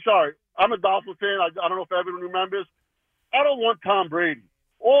want – sorry. I'm a Dolphins fan. I don't know if everyone remembers. I don't want Tom Brady.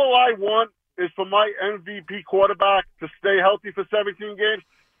 All I want is for my MVP quarterback to stay healthy for 17 games,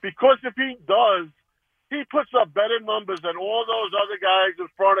 because if he does, he puts up better numbers than all those other guys in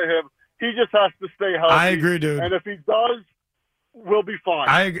front of him. He just has to stay healthy. I agree, dude. And if he does, we'll be fine.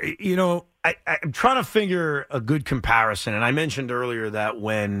 I agree. You know, I'm trying to figure a good comparison, and I mentioned earlier that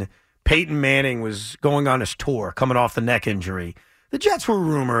when Peyton Manning was going on his tour, coming off the neck injury, the Jets were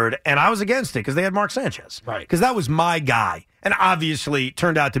rumored, and I was against it because they had Mark Sanchez. Right. Because that was my guy, and obviously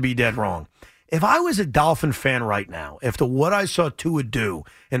turned out to be dead wrong. If I was a Dolphin fan right now, after what I saw Tua do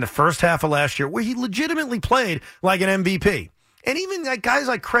in the first half of last year, where he legitimately played like an MVP, and even like guys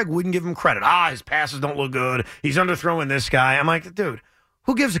like Craig wouldn't give him credit. His passes don't look good. He's underthrowing this guy. I'm like, dude,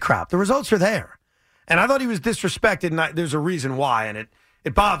 who gives a crap? The results are there. And I thought he was disrespected, and there's a reason why, and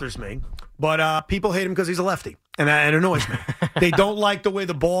it bothers me. But people hate him because he's a lefty, and it annoys me. They don't like the way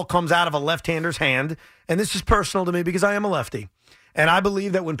the ball comes out of a left-hander's hand, and this is personal to me because I am a lefty. And I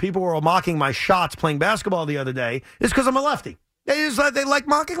believe that when people were mocking my shots playing basketball the other day, it's because I'm a lefty. They like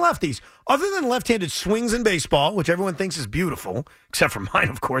mocking lefties. Other than left-handed swings in baseball, which everyone thinks is beautiful, except for mine,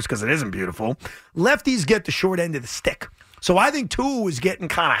 of course, because it isn't beautiful, lefties get the short end of the stick. So I think Tua was getting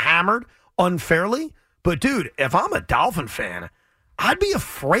kind of hammered unfairly. But, dude, if I'm a Dolphin fan, I'd be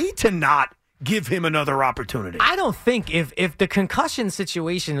afraid to not give him another opportunity. I don't think if the concussion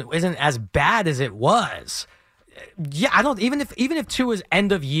situation isn't as bad as it was. Yeah, I don't even if Tua's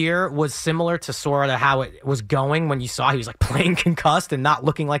end of year was similar to sort of how it was going when you saw he was like playing concussed and not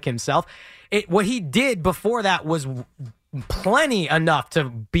looking like himself. What he did before that was plenty enough to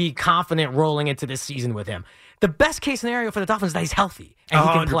be confident rolling into this season with him. The best case scenario for the Dolphins is that he's healthy and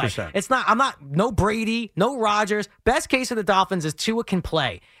he can play. 100%. No Brady, no Rodgers. Best case for the Dolphins is Tua can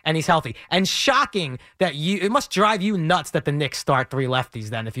play and he's healthy. And shocking that it must drive you nuts that the Knicks start 3 lefties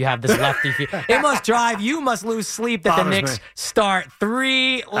then if you have this lefty. You must lose sleep that the Knicks start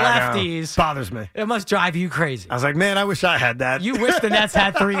 3 lefties. Bothers me. It must drive you crazy. I was like, man, I wish I had that. You wish the Nets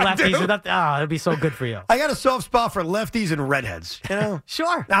had 3 lefties. It'd be so good for you. I got a soft spot for lefties and redheads. You know?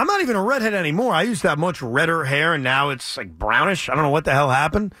 Sure. Now, I'm not even a redhead anymore. I used to have much redder hair, and now it's like brownish. I don't know what the hell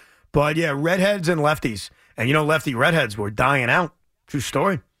happened. But yeah, redheads and lefties. And you know, lefty redheads were dying out. True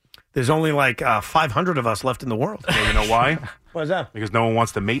story. There's only like 500 of us left in the world. Well, you know why? What is that? Because no one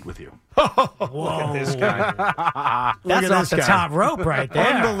wants to mate with you. Whoa. This guy. That's off the top rope right there.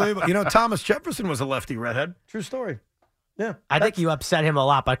 Unbelievable. You know, Thomas Jefferson was a lefty redhead. True story. Yeah. I think you upset him a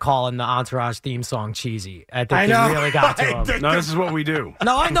lot by calling the Entourage theme song cheesy. I think you really got to him. No, this is what we do.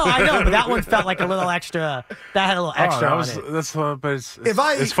 No, I know, but that one felt like a little extra. That had a little extra on it.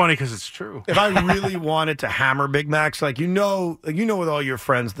 But it's funny because it's true. If I really wanted to hammer Big Macs, like you know with all your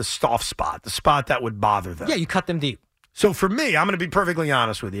friends, the soft spot, the spot that would bother them. Yeah, you cut them deep. So for me, I'm going to be perfectly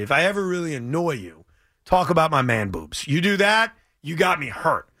honest with you. If I ever really annoy you, talk about my man boobs. You do that, you got me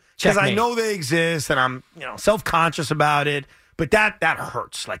hurt. Because I know they exist, and I'm self-conscious about it. But that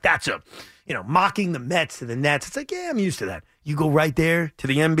hurts. Like that's mocking the Mets to the Nets. It's like, yeah, I'm used to that. You go right there to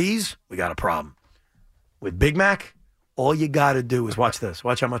the MBs, we got a problem. With Big Mac, all you got to do is watch this.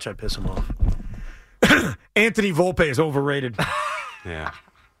 Watch how much I piss him off. Anthony Volpe is overrated. Yeah.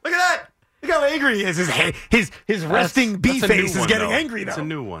 Look at that. Look how angry he is. His resting bee face is getting angry now. It's a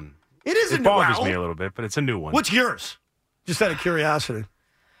new one. It is a new one. It bothers me a little bit, but it's a new one. What's yours? Just out of curiosity.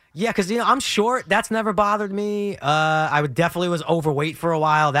 Yeah, because I'm short. That's never bothered me. I definitely was overweight for a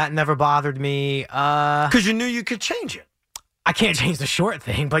while. That never bothered me. Because you knew you could change it. I can't change the short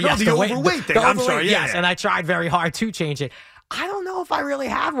thing, but yes, the overweight thing. I'm sorry. Yes, and I tried very hard to change it. I don't know if I really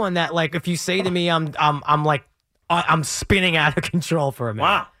have one that, like, if you say to me, I'm spinning out of control for a minute.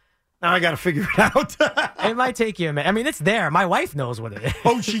 Wow. Now I got to figure it out. It might take you a minute. I mean, it's there. My wife knows what it is.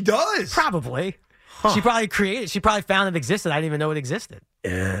 Oh, she does? Probably. Huh. She probably created it. She probably found it existed. I didn't even know it existed.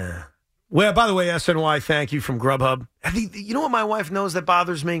 Yeah. Well, by the way, SNY, thank you from Grubhub. You know what my wife knows that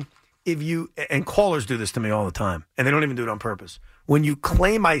bothers me? And callers do this to me all the time, and they don't even do it on purpose. When you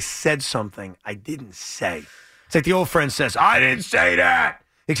claim I said something I didn't say. It's like the old friend says, I didn't say that.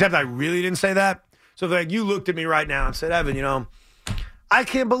 Except I really didn't say that. So like you looked at me right now and said, Evan, I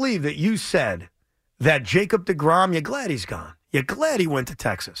can't believe that you said that Jacob deGrom, you're glad he's gone. You're glad he went to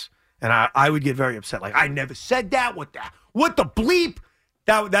Texas. And I would get very upset. Like, I never said that. What the bleep?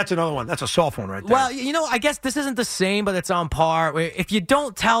 That's another one. That's a soft one right there. Well, I guess this isn't the same, but it's on par. If you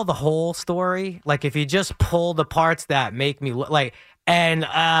don't tell the whole story, like if you just pull the parts that make me look like, And,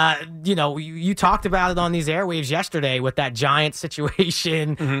 you talked about it on these airwaves yesterday with that Giant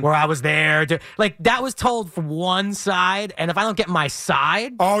situation where I was there. That was told from one side. And if I don't get my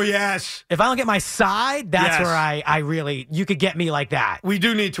side. Oh, yes. If I don't get my side, that's where I really, you could get me like that. We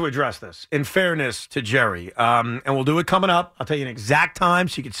do need to address this, in fairness to Jerry. And we'll do it coming up. I'll tell you an exact time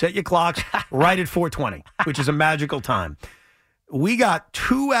so you can set your clocks right at 4:20, which is a magical time. We got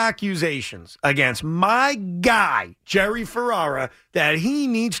 2 accusations against my guy, Jerry Ferrara, that he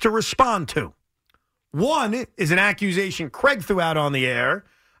needs to respond to. One is an accusation Craig threw out on the air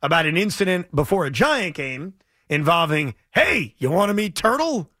about an incident before a Giant game involving, hey, you want to meet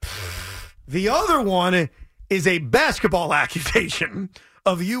Turtle? The other one is a basketball accusation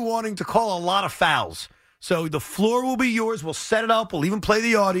of you wanting to call a lot of fouls. So the floor will be yours. We'll set it up. We'll even play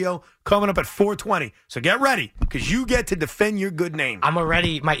the audio coming up at 4:20. So get ready because you get to defend your good name. I'm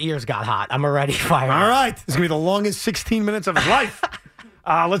already, my ears got hot. I'm already fired. All right. This is going to be the longest 16 minutes of his life.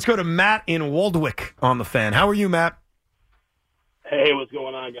 Let's go to Matt in Waldwick on the Fan. How are you, Matt? Hey, what's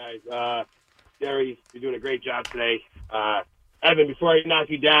going on, guys? Jerry, you're doing a great job today. Evan, before I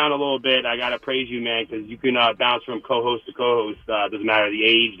knock you down a little bit, I got to praise you, man, because you can bounce from co-host to co-host. Doesn't matter the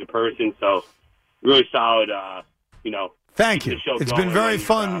age, the person. So really solid, Thank you. It's been very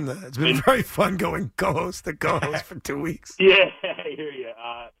fun. It's been very fun going co-host to co-host for 2 weeks. Yeah, I hear you.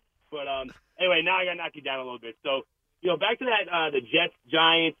 Anyway, now I got to knock you down a little bit. So, back to that, the Jets,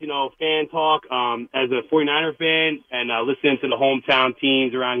 Giants, fan talk. As a 49er fan and listening to the hometown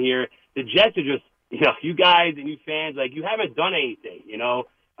teams around here, the Jets are just, you guys and you fans, you haven't done anything,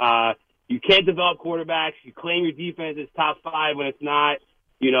 You can't develop quarterbacks. You claim your defense is top 5 when it's not,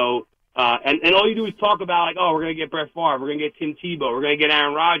 and all you do is talk about, we're going to get Brett Favre, we're going to get Tim Tebow, we're going to get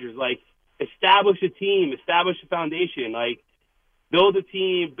Aaron Rodgers. Establish a team, establish a foundation, build a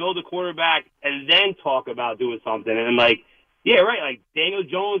team, build a quarterback, and then talk about doing something. And, Daniel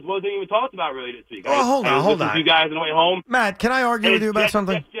Jones wasn't even talked about really this week. Hold on. You guys on the way home. Matt, can I argue with you about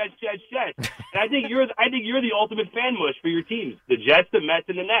something? Jets. And I think you're the ultimate fan mush for your teams, the Jets, the Mets,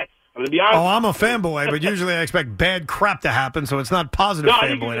 and the Nets. I'm going to be honest. Oh, I'm a fanboy, but usually I expect bad crap to happen, so it's not positive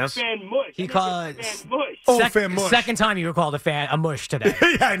fanboyness. Fan mush. He called fan mush. Second time you were called a mush today.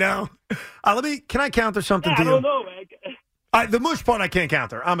 Yeah, I know. Can I counter something to you? I don't know, man. The mush part I can't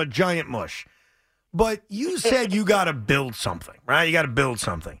counter. I'm a giant mush. But you said you got to build something, right? You got to build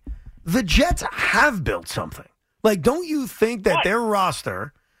something. The Jets have built something. Don't you think that their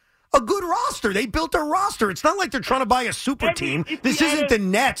roster, a good roster, they built a roster. It's not like they're trying to buy a super team. This isn't the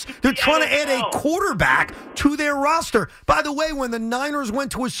Nets. They're trying to add a quarterback to their roster. By the way, when the Niners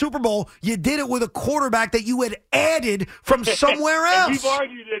went to a Super Bowl, you did it with a quarterback that you had added from somewhere else. We've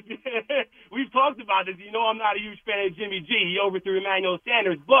argued this. We've talked about this. I'm not a huge fan of Jimmy G. He overthrew Emmanuel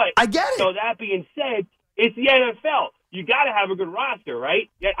Sanders. But I get it. So that being said, it's the NFL. You got to have a good roster, right?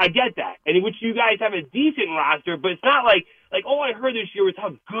 Yeah, I get that. And in which you guys have a decent roster, but it's not like all I heard this year was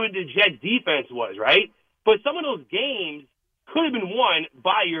how good the Jets defense was, right? But some of those games could have been won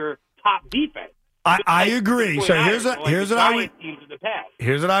by your top defense. I agree. So here's what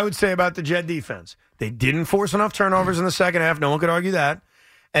I would say about the Jet defense. They didn't force enough turnovers in the second half. No one could argue that.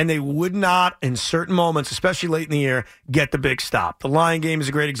 And they would not, in certain moments, especially late in the year, get the big stop. The Lion game is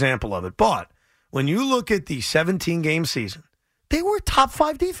a great example of it. But when you look at the 17-game season, they were top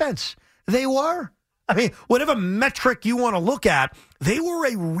 5 defense. They were. I mean, whatever metric you want to look at, they were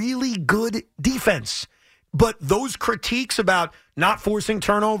a really good defense. But those critiques about not forcing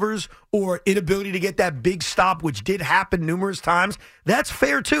turnovers or inability to get that big stop, which did happen numerous times, that's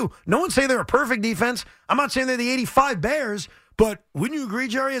fair too. No one's saying they're a perfect defense. I'm not saying they're the 85 Bears. But wouldn't you agree,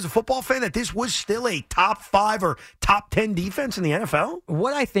 Jerry, as a football fan, that this was still a top 5 or top 10 defense in the NFL?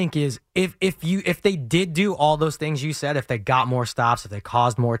 What I think is if they did do all those things you said, if they got more stops, if they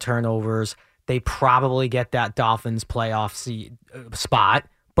caused more turnovers, they probably get that Dolphins playoff spot.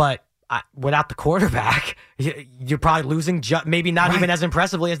 But without the quarterback, you're probably losing, maybe not even as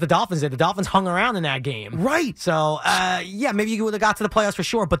impressively as the Dolphins did. The Dolphins hung around in that game. Right. So, maybe you would have got to the playoffs for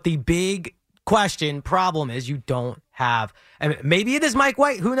sure. But the big problem is you don't have, and maybe it is Mike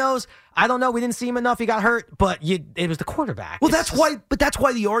White. Who knows? I don't know. We didn't see him enough. He got hurt, but it was the quarterback. Well, that's why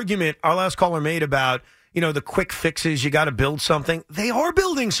the argument our last caller made about, the quick fixes, you got to build something. They are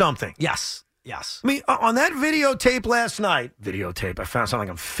building something. Yes. I mean, on that videotape last night, I found something like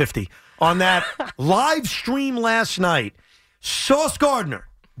I'm 50. On that live stream last night, Sauce Gardner,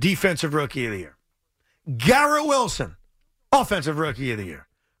 Defensive Rookie of the Year. Garrett Wilson, Offensive Rookie of the Year.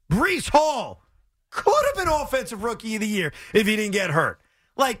 Breece Hall could have been Offensive Rookie of the Year if he didn't get hurt.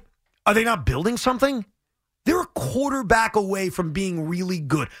 Are they not building something? They're a quarterback away from being really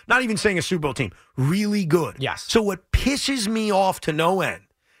good. Not even saying a Super Bowl team. Really good. Yes. So what pisses me off to no end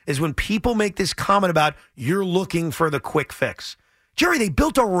is when people make this comment about you're looking for the quick fix. Jerry, they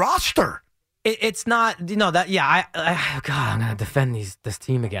built a roster. It's not, that. Yeah, God, I'm gonna defend this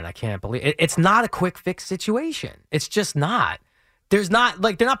team again. I can't believe it. It's not a quick fix situation. It's just not. They're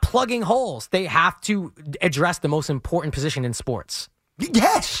not plugging holes. They have to address the most important position in sports.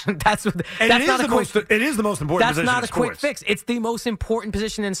 Yes, that's not a quick. It is the most important. That's position not in a quick sports. fix. It's the most important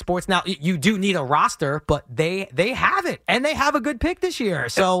position in sports. Now you do need a roster, but they have it, and they have a good pick this year.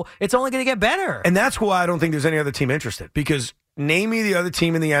 So it's only going to get better. And that's why I don't think there's any other team interested. Because name me the other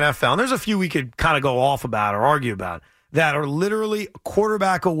team in the NFL, and there's a few we could kind of go off about or argue about that are literally a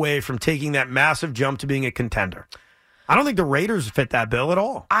quarterback away from taking that massive jump to being a contender. I don't think the Raiders fit that bill at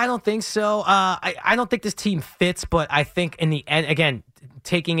all. I don't think so. I don't think this team fits, but I think in the end, again,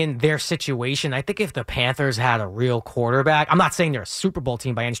 taking in their situation, I think if the Panthers had a real quarterback, I'm not saying they're a Super Bowl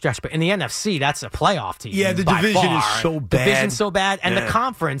team by any stretch, but in the NFC, that's a playoff team. Yeah, the division is so bad. Division's so bad. And the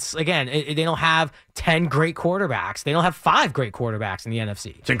conference, again, they don't have 10 great quarterbacks. They don't have 5 great quarterbacks in the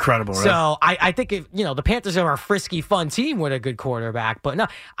NFC. It's incredible, right? So I think if the Panthers are a frisky, fun team with a good quarterback, but no,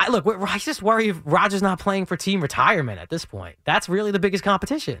 I just worry if Rodgers not playing for team retirement at this point. That's really the biggest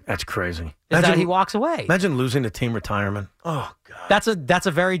competition. That's crazy. That he walks away. Imagine losing to team retirement. Oh God, that's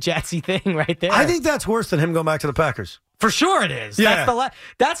a very Jetsy thing right there. I think that's worse than him going back to the Packers. For sure it is. Yeah.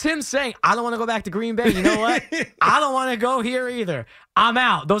 That's him saying, I don't want to go back to Green Bay. You know what? I don't want to go here either. I'm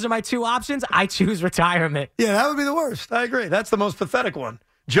out. Those are my 2 options. I choose retirement. Yeah, that would be the worst. I agree. That's the most pathetic one.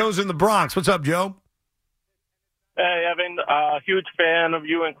 Joe's in the Bronx. What's up, Joe? Hey, Evan. Huge fan of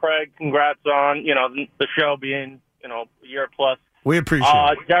you and Craig. Congrats on, the show being, a year plus. We appreciate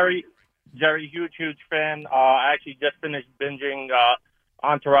it. Jerry, huge fan. I actually just finished binging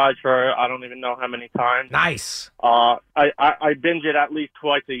Entourage for I don't even know how many times. Nice. I binge it at least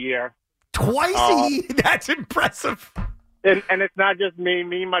twice a year. Twice a year? That's impressive. And it's not just me.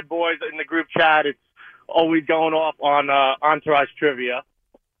 Me and my boys in the group chat, it's always going off on Entourage trivia.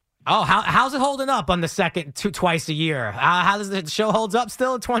 Oh, how's it holding up on the second twice a year? How does the show holds up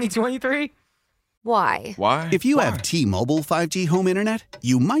still in 2023? Why? If you have T-Mobile 5G home internet,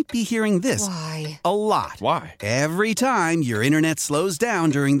 you might be hearing this Why? a lot. Why? Every time your internet slows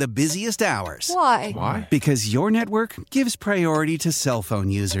down during the busiest hours. Why? Because your network gives priority to cell phone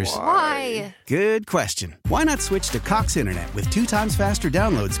users. Why? Good question. Why not switch to Cox Internet with 2 times faster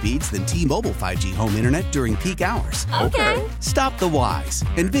download speeds than T-Mobile 5G home internet during peak hours? Okay. Stop the whys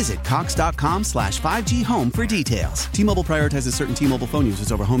and visit cox.com/5G home for details. T-Mobile prioritizes certain T-Mobile phone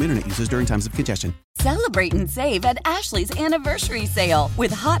users over home internet users during times of congestion. Celebrate and save at Ashley's Anniversary Sale. With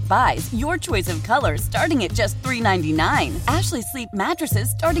Hot Buys, your choice of colors starting at just $3.99. Ashley Sleep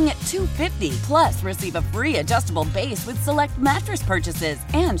mattresses starting at $2.50. Plus, receive a free adjustable base with select mattress purchases.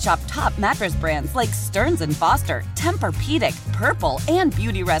 And shop top mattress brands like Stearns & Foster, Tempur-Pedic, Purple, and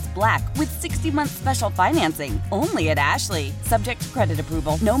Beautyrest Black with 60-month special financing. Only at Ashley. Subject to credit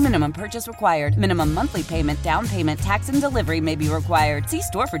approval. No minimum purchase required. Minimum monthly payment, down payment, tax, and delivery may be required. See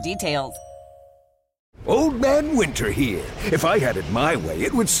store for details. Old Man Winter here. If I had it my way,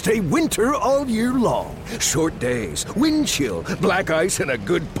 it would stay winter all year long. Short days, wind chill, black ice, and a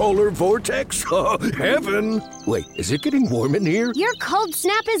good polar vortex. Oh, heaven. Wait, is it getting warm in here? Your cold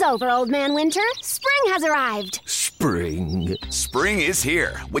snap is over, Old Man Winter. Spring has arrived. Spring. Spring is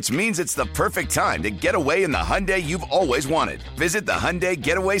here, which means it's the perfect time to get away in the Hyundai you've always wanted. Visit the Hyundai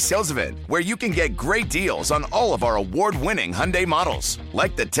Getaway Sales Event, where you can get great deals on all of our award-winning Hyundai models,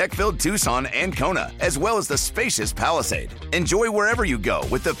 like the tech-filled Tucson and Kona, as well as the spacious Palisade. Enjoy wherever you go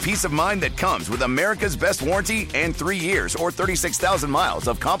with the peace of mind that comes with America's best warranty and 3 years or 36,000 miles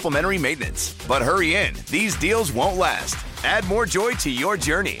of complimentary maintenance. But hurry in, these deals won't last. Add more joy to your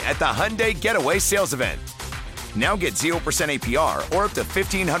journey at the Hyundai Getaway Sales Event. Now get 0% APR or up to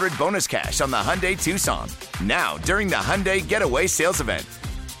 $1,500 bonus cash on the Hyundai Tucson. Now, during the Hyundai Getaway Sales Event.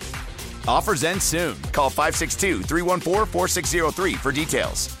 Offers end soon. Call 562-314-4603 for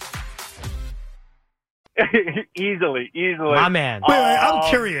details. Easily. My man. Wait, I'm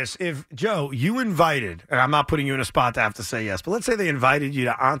curious if, Joe, you invited, and I'm not putting you in a spot to have to say yes, but let's say they invited you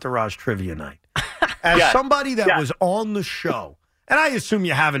to Entourage Trivia Night. As somebody that was on the show, and I assume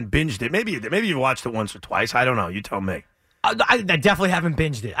you haven't binged it. Maybe you watched it once or twice. I don't know. You tell me. I definitely haven't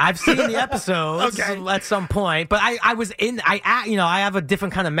binged it. I've seen the episodes at some point, but I was in. I have a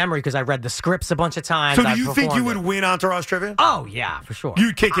different kind of memory because I read the scripts a bunch of times. So do you think you would win Entourage Trivia? Oh yeah, for sure.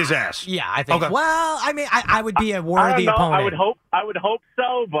 You'd kick his ass. Yeah, I think. Okay. Well, I mean, I would be a worthy opponent. I would hope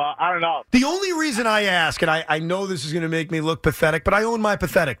so, but I don't know. The only reason I ask, and I know this is going to make me look pathetic, but I own my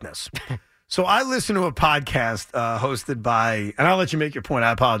patheticness. So I listen to a podcast hosted by, and I'll let you make your point.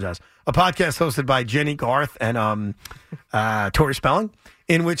 I apologize. A podcast hosted by Jenny Garth and Tori Spelling,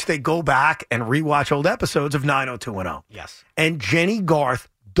 in which they go back and rewatch old episodes of 90210. Yes. And Jenny Garth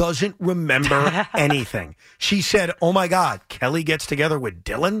doesn't remember anything. She said, oh my God, Kelly gets together with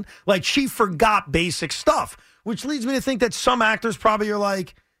Dylan? Like, she forgot basic stuff, which leads me to think that some actors probably are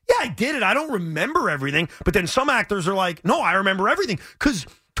like, yeah, I did it. I don't remember everything. But then some actors are like, no, I remember everything. Because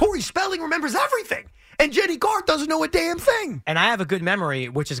Tori Spelling remembers everything. And Jenny Garth doesn't know a damn thing. And I have a good memory,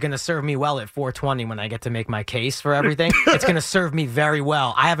 which is going to serve me well at 420 when I get to make my case for everything. It's going to serve me very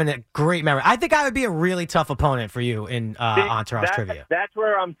well. I have a great memory. I think I would be a really tough opponent for you in Entourage Trivia. That's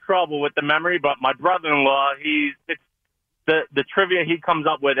where I'm trouble with the memory, but my brother-in-law, it's the trivia he comes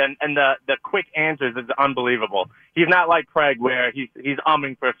up with and the quick answers is unbelievable. He's not like Craig where he's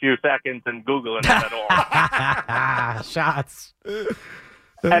umming for a few seconds and Googling it at all. Shots.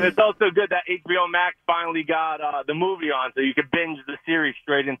 And it's also good that HBO Max finally got the movie on, so you can binge the series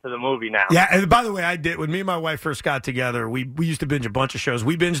straight into the movie now. Yeah, and by the way, I did. When me and my wife first got together, we used to binge a bunch of shows.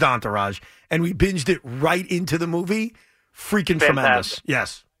 We binged Entourage, and we binged it right into the movie. Freaking tremendous.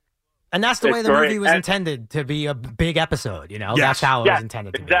 Yes. And that's the way the movie was intended to be a big episode, you know? Yes. That's how it was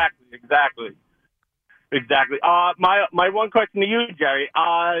intended to be. Exactly. My one question to you, Jerry,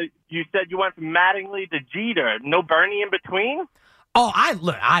 you said you went from Mattingly to Jeter. No Bernie in between? Oh,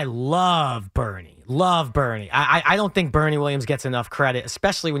 I love Bernie. Love Bernie. I don't think Bernie Williams gets enough credit,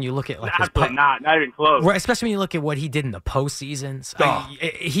 especially when you look at like not even close. Right, especially when you look at what he did in the postseasons.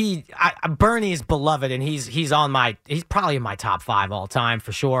 Bernie is beloved, and he's probably in my top 5 all time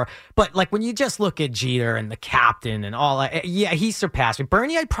for sure. But like when you just look at Jeter and the captain and all that, yeah, he surpassed me.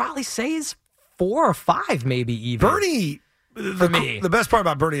 Bernie, I'd probably say is 4 or 5, maybe even. Bernie. The best part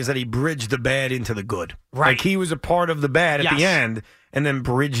about Bernie is that he bridged the bad into the good. Right. Like he was a part of the bad at the end and then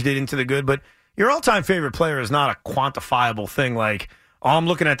bridged it into the good. But your all-time favorite player is not a quantifiable thing like, oh, I'm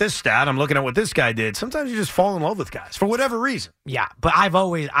looking at this stat, I'm looking at what this guy did. Sometimes you just fall in love with guys for whatever reason. Yeah, but I've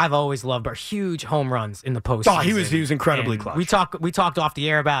always loved Bernie. Huge home runs in the postseason. Oh, he was incredibly and clutch. We talked off the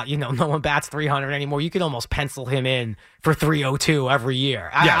air about, no one bats 300 anymore. You could almost pencil him in for 302 every year.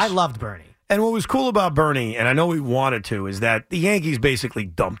 I loved Bernie. And what was cool about Bernie, and I know we wanted to, is that the Yankees basically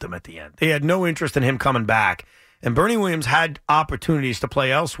dumped him at the end. They had no interest in him coming back. And Bernie Williams had opportunities to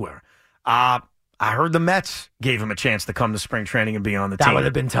play elsewhere. I heard the Mets gave him a chance to come to spring training and be on the team. That would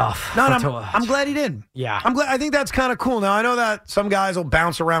have been tough. No, I'm glad he did. Yeah. I think that's kind of cool. Now, I know that some guys will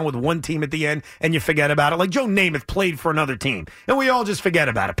bounce around with one team at the end and you forget about it. Like Joe Namath played for another team, and we all just forget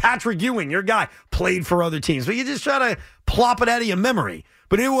about it. Patrick Ewing, your guy, played for other teams. But you just try to plop it out of your memory.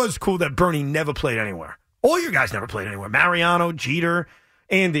 But it was cool that Bernie never played anywhere. All your guys never played anywhere. Mariano, Jeter,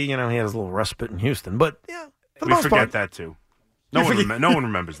 Andy, he had his little respite in Houston. But, yeah, for the we most forget part, that, too. No one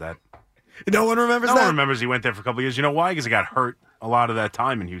remembers that. No one remembers that? No one remembers he went there for a couple of years. You know why? Because he got hurt a lot of that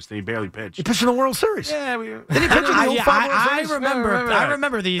time in Houston. He barely pitched. He pitched in the World Series. Yeah. Did he pitch in the old I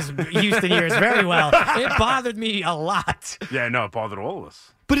remember these Houston years very well. It bothered me a lot. Yeah, no, it bothered all of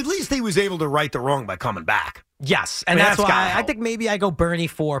us. But at least he was able to right the wrong by coming back. Yes, and that's why I think maybe I go Bernie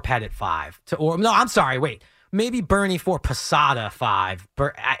 4, Pettit 5. Maybe Bernie 4, Posada 5,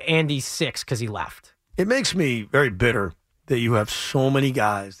 Andy 6 because he left. It makes me very bitter that you have so many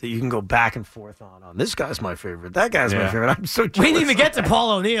guys that you can go back and forth on. This guy's my favorite. That guy's my favorite. I'm so jealous. We didn't even get to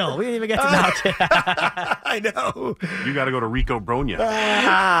Paul O'Neill. We didn't even get to that. I know. You got to go to Rico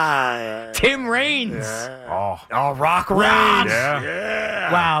Bronya. Tim Raines. Yeah. Oh, Rock Raines.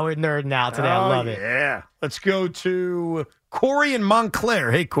 Yeah. Wow, we're nerding out today. I love it. Yeah. Let's go to Corey in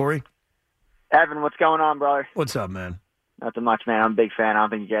Montclair. Hey, Corey. Evan, what's going on, brother? What's up, man? Nothing much, man. I'm a big fan. I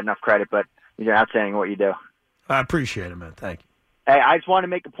don't think you get enough credit, but you're outstanding at what you do. I appreciate it, man. Thank you. Hey, I just want to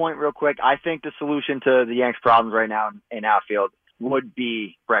make a point real quick. I think the solution to the Yanks' problems right now in outfield would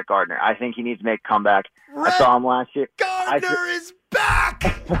be Brett Gardner. I think he needs to make a comeback. I saw him last year. Gardner is back.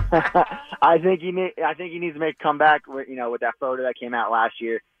 I think he needs to make a comeback. With that photo that came out last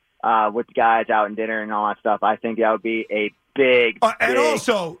year with the guys out in dinner and all that stuff. I think that would be a big. And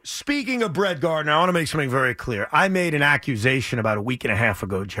also, speaking of Brett Gardner, I want to make something very clear. I made an accusation about a week and a half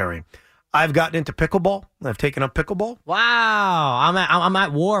ago, Jerry. I've gotten into pickleball. I've taken up pickleball. Wow. I'm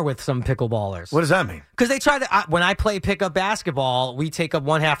at war with some pickleballers. What does that mean? Because they try to, when I play pickup basketball, we take up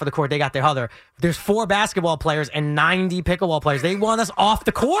one half of the court. They got the other. There's 4 basketball players and 90 pickleball players. They want us off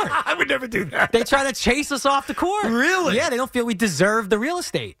the court. I would never do that. They try to chase us off the court. Really? Yeah, they don't feel we deserve the real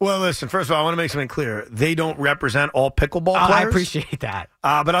estate. Well, listen, first of all, I want to make something clear. They don't represent all pickleball players. I appreciate that.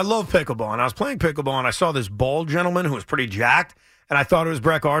 But I love pickleball. And I was playing pickleball, and I saw this bald gentleman who was pretty jacked. and I thought it was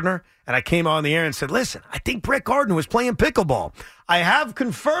Brett Gardner, and I came on the air and said, listen, I think Brett Gardner was playing pickleball. I have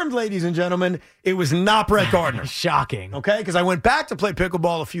confirmed, ladies and gentlemen, it was not Brett Gardner. Shocking. Okay, because I went back to play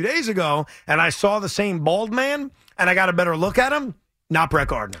pickleball a few days ago, and I saw the same bald man, and I got a better look at him. Not Brett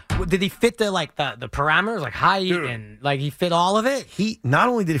Gardner. Did he fit the parameters, like height and he fit all of it? He not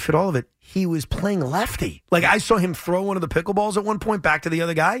only did he fit all of it, he was playing lefty. Like I saw him throw one of the pickleballs at one point back to the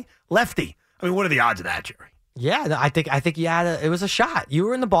other guy, lefty. I mean, what are the odds of that, Jerry? Yeah, I think he had it was a shot. You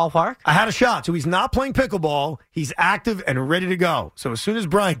were in the ballpark. I had a shot. So he's not playing pickleball. He's active and ready to go. So as soon as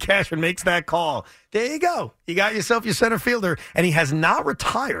Brian Cashman makes that call, there you go. You got yourself your center fielder, and he has not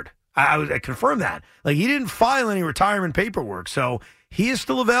retired. I confirmed that. Like he didn't file any retirement paperwork, so he is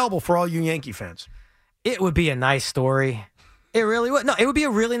still available for all you Yankee fans. It would be a nice story. It really would. No, it would be a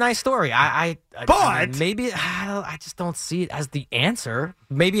really nice story. I mean, maybe I just don't see it as the answer.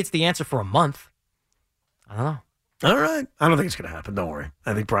 Maybe it's the answer for a month. I don't know. All right. I don't think it's going to happen. Don't worry.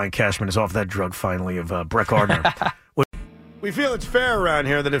 I think Brian Cashman is off that drug finally of Brett Gardner. We feel it's fair around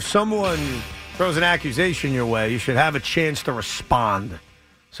here that if someone throws an accusation your way, you should have a chance to respond.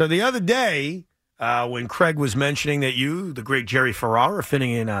 So the other day, when Craig was mentioning that you, the great Jerry Ferrara,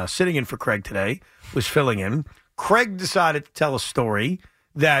 sitting in for Craig today, was filling in, Craig decided to tell a story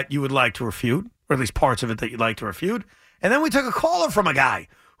that you would like to refute, or at least parts of it that you'd like to refute. And then we took a caller from a guy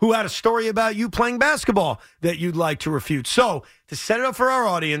who had a story about you playing basketball that you'd like to refute. So to set it up for our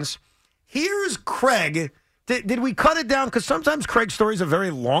audience, here's Craig. Did we cut it down? Because sometimes Craig's stories are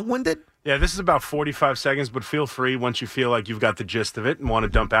very long-winded. Yeah, this is about 45 seconds, but feel free once you feel like you've got the gist of it and want to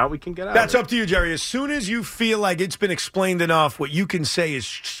dump out, we can get out. That's up to you, Jerry. As soon as you feel like it's been explained enough, what you can say is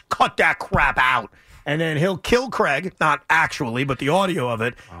just cut that crap out. And then he'll kill Craig, not actually, but the audio of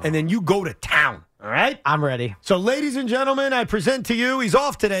it, and then you go to town. All right? I'm ready. So, ladies and gentlemen, I present to you, he's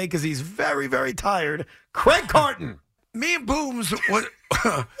off today because he's very, very tired, Craig Carton. Me and Booms,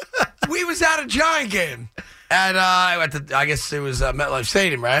 we was at a Giant game. And I guess it was MetLife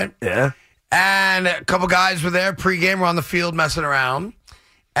Stadium, right? Yeah. And a couple guys were there pregame, were on the field messing around.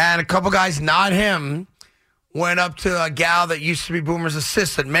 And a couple guys, not him, went up to a gal that used to be Boomer's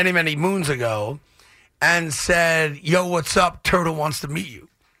assistant many, many moons ago and said, yo, what's up? Turtle wants to meet you.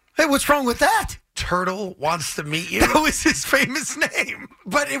 Hey, what's wrong with that? Turtle wants to meet you. That was his famous name.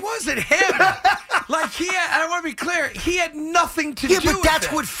 But it wasn't him. I want to be clear, he had nothing to do with it. Yeah, but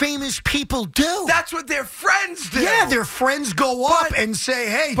that's what famous people do. That's what their friends do. Yeah, their friends go up and say,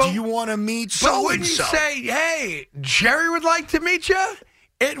 hey, do you want to meet so-and-so? But when you say, hey, Jerry would like to meet you,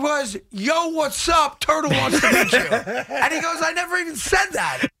 it was, yo, what's up? Turtle wants to meet you. And he goes, I never even said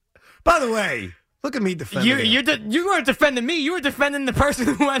that. By the way, look at me defending you weren't defending me. You were defending the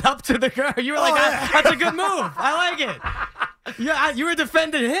person who went up to the girl. You were like, that's a good move. I like it. Yeah, you were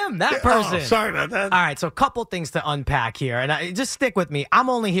defending him, that person. Oh, sorry about that. All right, so a couple things to unpack here. And just stick with me. I'm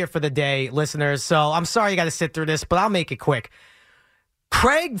only here for the day, listeners, so I'm sorry you got to sit through this, but I'll make it quick.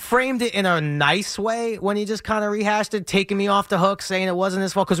 Craig framed it in a nice way when he just kind of rehashed it, taking me off the hook, saying it wasn't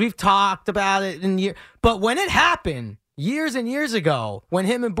his fault, because we've talked about it. But when it happened years and years ago, when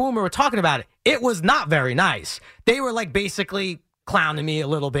him and Boomer were talking about it, it was not very nice. They were like basically clowning me a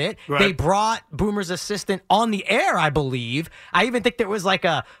little bit. Right. They brought Boomer's assistant on the air, I believe. I even think there was like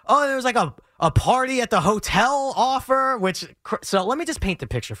a party at the hotel offer, so let me just paint the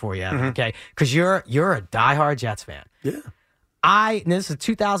picture for you, okay? Because you're a diehard Jets fan. Yeah. This is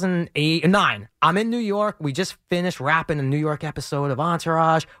 2009. I'm in New York. We just finished wrapping a New York episode of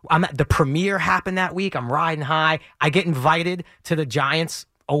Entourage. The premiere happened that week. I'm riding high. I get invited to the Giants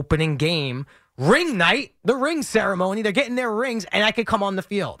opening game. Ring night, the ring ceremony. They're getting their rings, and I could come on the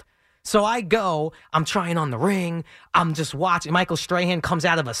field. So I go. I'm trying on the ring. I'm just watching. Michael Strahan comes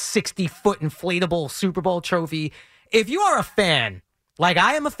out of a 60-foot inflatable Super Bowl trophy. If you are a fan, like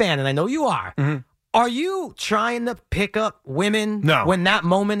I am a fan, and I know you are, are you trying to pick up women when that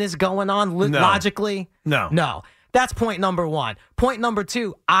moment is going on logically? No. No. That's point number one. Point number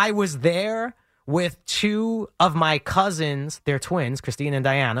two, I was there with two of my cousins, they're twins, Christine and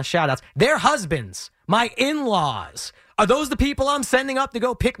Diana, shout-outs, their husbands, my in-laws. Are those the people I'm sending up to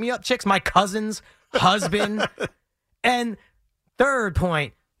go pick me up chicks? My cousin's husband? And third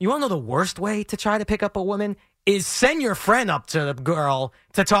point, you want to know the worst way to try to pick up a woman? Is send your friend up to the girl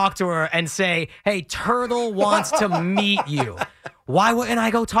to talk to her and say, hey, Turtle wants to meet you. Why wouldn't I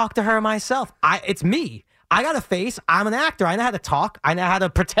go talk to her myself? It's me. I got a face. I'm an actor. I know how to talk. I know how to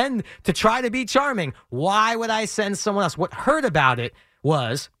pretend to try to be charming. Why would I send someone else? What hurt about it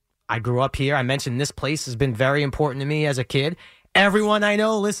was I grew up here. I mentioned this place has been very important to me as a kid. Everyone I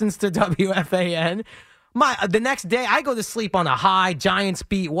know listens to WFAN. The next day, I go to sleep on a high. Giants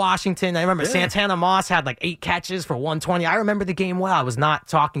beat Washington. I remember Santana Moss had like 8 catches for 120. I remember the game well. I was not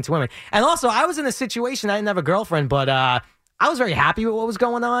talking to women. And also, I was in a situation, I didn't have a girlfriend, but I was very happy with what was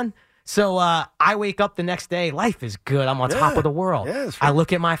going on. So I wake up the next day. Life is good. I'm on top of the world. Yeah, I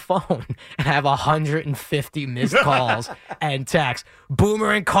look at my phone and I have 150 missed calls and texts.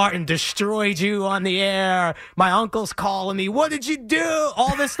 Boomer and Carton destroyed you on the air. My uncle's calling me. What did you do?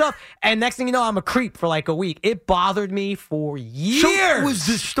 All this stuff. And next thing you know, I'm a creep for like a week. It bothered me for years. So was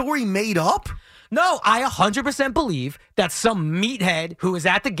the story made up? No, I 100% believe that some meathead who was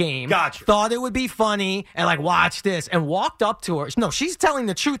at the game thought it would be funny and like, watch this, and walked up to her. No, she's telling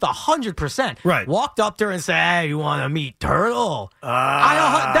the truth 100%. Right. Walked up to her and said, hey, you want to meet Turtle?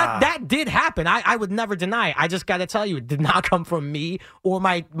 That did happen. I would never deny it. I just got to tell you, it did not come from me or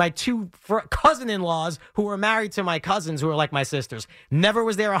my 2 cousin-in-laws who were married to my cousins who are like my sisters. Never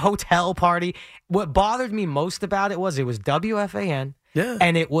was there a hotel party. What bothered me most about it was WFAN. Yeah.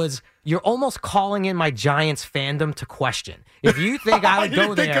 And it was, you're almost calling in my Giants fandom to question. If you think I would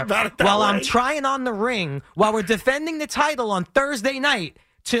go there while I'm trying on the ring, while we're defending the title on Thursday night,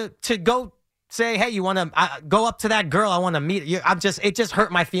 to go say, hey, you want to go up to that girl, I want to meet you. It just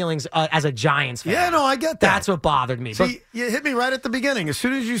hurt my feelings as a Giants fan. Yeah, no, I get that. That's what bothered me. See, you hit me right at the beginning. As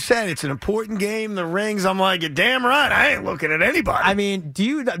soon as you said it's an important game, the rings, I'm like, you're damn right. I ain't looking at anybody. I mean,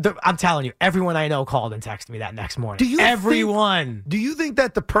 I'm telling you, everyone I know called and texted me that next morning. Everyone. Do you think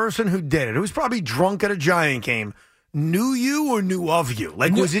that the person who did it, who was probably drunk at a Giant game, knew you or knew of you?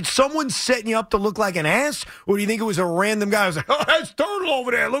 Like, was it someone setting you up to look like an ass? Or do you think it was a random guy who was like, oh, that's Turtle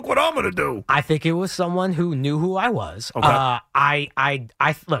over there. Look what I'm going to do. I think it was someone who knew who I was. Okay.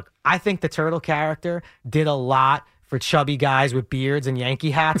 Look, I think the Turtle character did a lot for chubby guys with beards and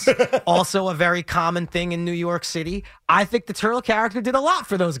Yankee hats. Also a very common thing in New York City. I think the Turtle character did a lot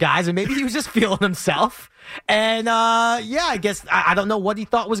for those guys, and maybe he was just feeling himself. And, I guess I don't know what he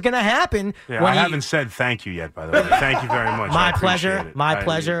thought was going to happen. Yeah, I haven't said thank you yet, by the way. Thank you very much. My pleasure. My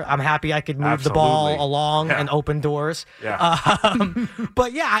pleasure. I'm happy I could move the ball along and open doors. Yeah.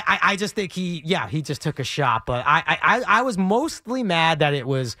 But, I just think he just took a shot. But I was mostly mad that it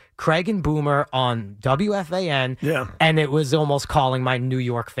was Craig and Boomer on WFAN. Yeah. And it was almost calling my New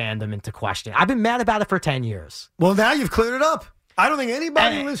York fandom into question. I've been mad about it for 10 years. Well, now you've cleared it up. I don't think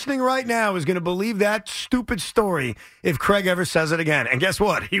anybody listening right now is going to believe that stupid story if Craig ever says it again. And guess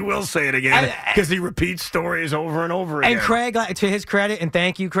what? He will say it again because he repeats stories over and over again. And Craig, to his credit, and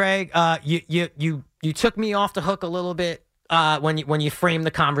thank you, Craig, you took me off the hook a little bit when you framed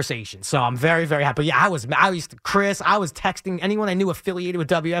the conversation. So I'm very, very happy. Yeah, I was Chris, I was texting anyone I knew affiliated with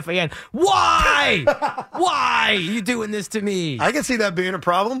WFAN. Why? Why are you doing this to me? I can see that being a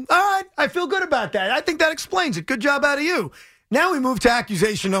problem. All right, I feel good about that. I think that explains it. Good job out of you. Now we move to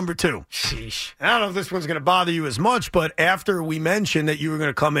accusation number 2. Sheesh. I don't know if this one's going to bother you as much, but after we mentioned that you were going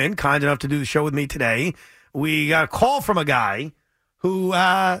to come in, kind enough to do the show with me today, we got a call from a guy who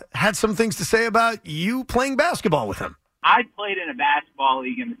had some things to say about you playing basketball with him. I played in a basketball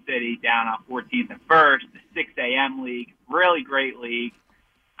league in the city down on 14th and 1st, the 6 a.m. league, really great league.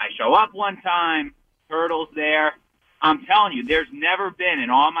 I show up one time, Turtle's there. I'm telling you, there's never been in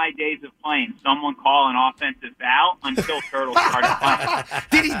all my days of playing someone call an offensive foul until Turtle started playing.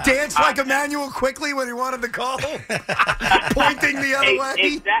 Did he dance like Emmanuel quickly when he wanted the call? Pointing the other way?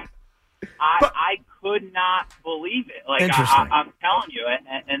 Exactly. I could not believe it. Like, I'm telling you.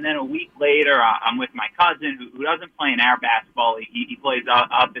 And then a week later, I'm with my cousin who doesn't play in our basketball league. He plays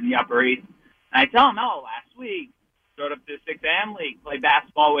up in the Upper East. And I tell him, last week, showed up to the 6 a.m. league, play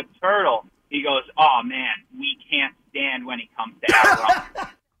basketball with Turtle. He goes, oh, man, we can't stand when he comes to our run.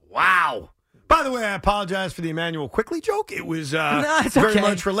 Wow. By the way, I apologize for the Emmanuel Quickly joke. It was it's very okay.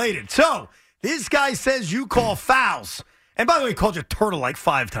 much related. So, this guy says you call fouls. And by the way, he called you Turtle like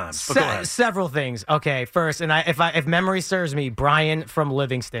 5 times. But go ahead. Several things. Okay, first, and if memory serves me, Brian from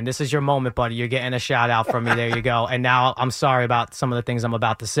Livingston, this is your moment, buddy. You're getting a shout out from me. There you go. And now I'm sorry about some of the things I'm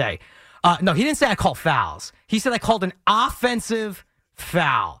about to say. No, he didn't say I call fouls. He said I called an offensive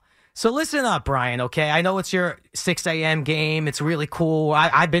foul. So listen up, Brian, okay? I know it's your 6 a.m. game. It's really cool.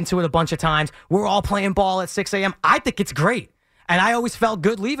 I've been to it a bunch of times. We're all playing ball at 6 a.m. I think it's great. And I always felt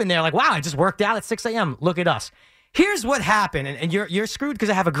good leaving there. Like, wow, I just worked out at 6 a.m. Look at us. Here's what happened, and you're screwed because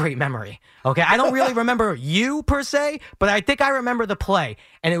I have a great memory, okay? I don't really remember you per se, but I think I remember the play.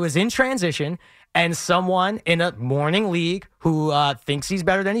 And it was in transition, and someone in a morning league who thinks he's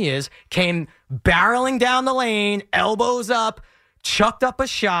better than he is came barreling down the lane, elbows up, chucked up a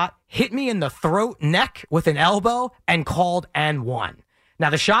shot, hit me in the throat, neck with an elbow, and called and won. Now,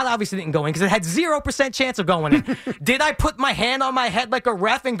 the shot obviously didn't go in because it had 0% chance of going in. Did I put my hand on my head like a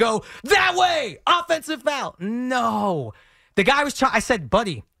ref and go, that way, offensive foul? No. The guy was trying. I said,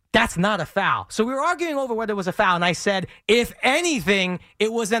 buddy, that's not a foul. So we were arguing over whether it was a foul, and I said, if anything,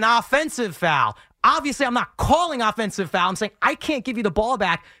 it was an offensive foul. Obviously, I'm not calling offensive foul. I'm saying I can't give you the ball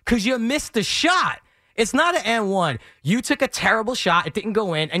back because you missed the shot. It's not an N1. You took a terrible shot. It didn't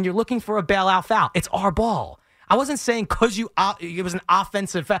go in, and you're looking for a bailout foul. It's our ball. I wasn't saying because it was an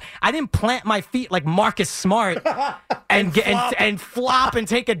offensive foul. I didn't plant my feet like Marcus Smart and flop and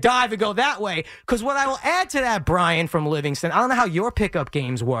take a dive and go that way. Because what I will add to that, Brian from Livingston, I don't know how your pickup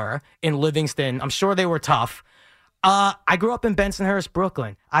games were in Livingston. I'm sure they were tough. I grew up in Bensonhurst,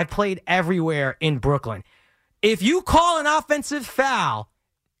 Brooklyn. I've played everywhere in Brooklyn. If you call an offensive foul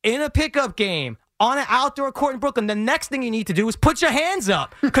in a pickup game on an outdoor court in Brooklyn, the next thing you need to do is put your hands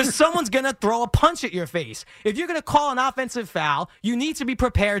up because someone's going to throw a punch at your face. If you're going to call an offensive foul, you need to be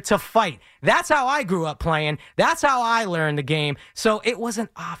prepared to fight. That's how I grew up playing. That's how I learned the game. So it was an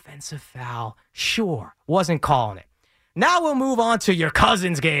offensive foul. Sure, wasn't calling it. Now we'll move on to your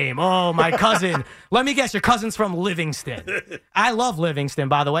cousin's game. Oh, my cousin. Let me guess, your cousin's from Livingston. I love Livingston,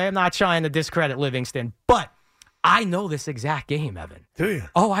 by the way. I'm not trying to discredit Livingston, but I know this exact game, Evan. Do you?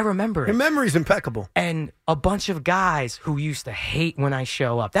 Oh, I remember it. Your memory's impeccable. And a bunch of guys who used to hate when I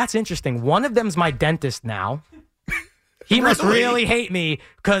show up. That's interesting. One of them's my dentist now. He must really hate me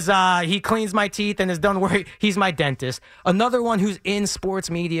because he cleans my teeth and is done work. He's my dentist. Another one who's in sports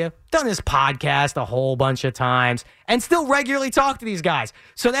media, done his podcast a whole bunch of times, and still regularly talk to these guys.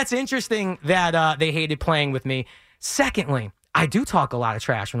 So that's interesting that they hated playing with me. Secondly, I do talk a lot of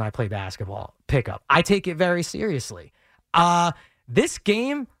trash when I play basketball pickup. I take it very seriously. This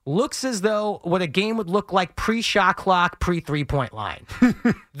game looks as though what a game would look like pre-shot clock, pre-3-point line.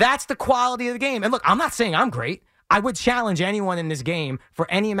 That's the quality of the game. And look, I'm not saying I'm great. I would challenge anyone in this game for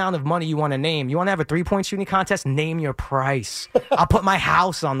any amount of money you want to name. You want to have a 3-point shooting contest? Name your price. I'll put my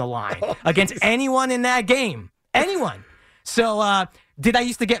house on the line against anyone in that game. Anyone. So did I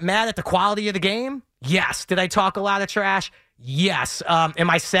used to get mad at the quality of the game? Yes. Did I talk a lot of trash? Yes. Am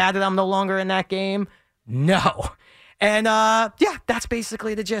I sad that I'm no longer in that game? No. And, yeah, that's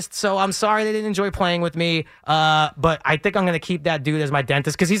basically the gist. So I'm sorry they didn't enjoy playing with me, but I think I'm going to keep that dude as my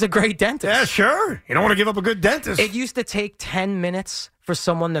dentist because he's a great dentist. Yeah, sure. You don't want to give up a good dentist. It used to take 10 minutes for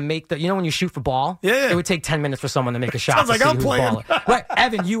someone to make the, when you shoot for ball? Yeah. It would take 10 minutes for someone to make a shot. Sounds like I'm playing. Right,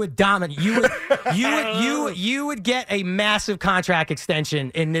 Evan, you would dominate. You would get a massive contract extension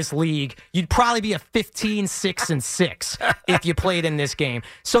in this league. You'd probably be a 15-6-6 if you played in this game.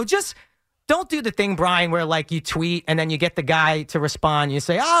 So just don't do the thing, Brian, where like you tweet and then you get the guy to respond. You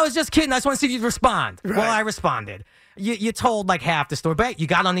say, "Oh, I was just kidding. I just want to see if you'd respond." Right. Well, I responded. You told like half the story, but you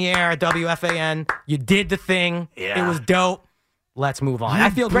got on the air at WFAN. You did the thing. Yeah. It was dope. Let's move on. I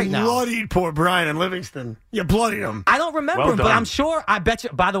feel great now. You bloodied poor Brian in Livingston. You bloodied him. I don't remember him, but I'm sure. I bet you.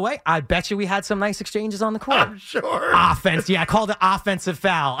 By the way, I bet you we had some nice exchanges on the court. I'm sure. Offense. Yeah, I called it offensive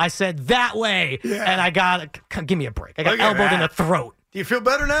foul. I said that way, and I got. Give me a break. I got elbowed in the throat. Do you feel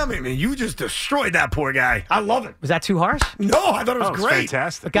better now, man? You just destroyed that poor guy. I love it. Was that too harsh? No, I thought it was great.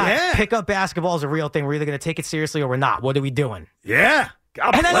 Fantastic. Guys, pickup basketball is a real thing. We're either going to take it seriously or we're not. What are we doing? Yeah.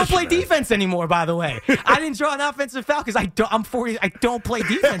 God and I don't you, play defense anymore, by the way. I didn't draw an offensive foul because I'm 40. I don't play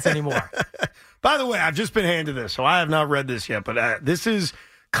defense anymore. By the way, I've just been handed this, so I have not read this yet. But this is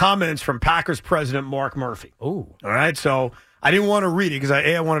comments from Packers president Mark Murphy. Ooh. All right, so I didn't want to read it because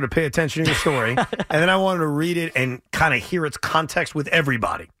I wanted to pay attention to your story, and then I wanted to read it and kind of hear its context with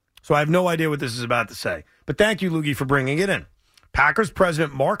everybody. So I have no idea what this is about to say. But thank you, Loogie, for bringing it in. Packers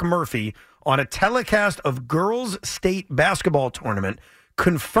president Mark Murphy, on a telecast of girls' state basketball tournament,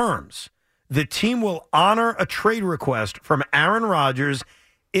 confirms the team will honor a trade request from Aaron Rodgers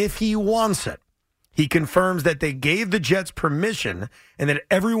if he wants it. He confirms that they gave the Jets permission and that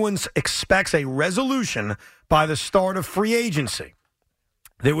everyone expects a resolution by the start of free agency.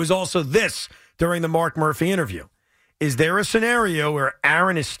 There was also this during the Mark Murphy interview. Is there a scenario where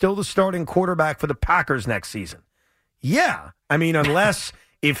Aaron is still the starting quarterback for the Packers next season? Yeah. I mean, unless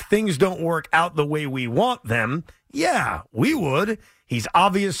if things don't work out the way we want them, yeah, we would. He's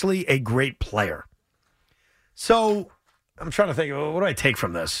obviously a great player. So I'm trying to think, what do I take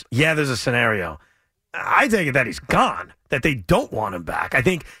from this? Yeah, there's a scenario. I take it that he's gone, that they don't want him back. I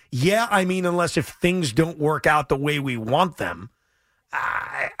think, unless if things don't work out the way we want them.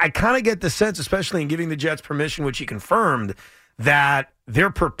 I kind of get the sense, especially in giving the Jets permission, which he confirmed, that they're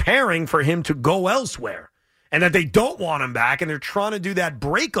preparing for him to go elsewhere and that they don't want him back. And they're trying to do that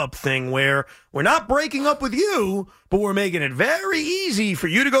breakup thing where we're not breaking up with you, but we're making it very easy for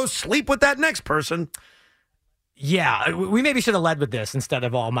you to go sleep with that next person. Yeah, we maybe should have led with this instead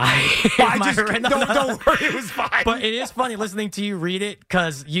of all my. Don't worry, it was fine. But it is funny listening to you read it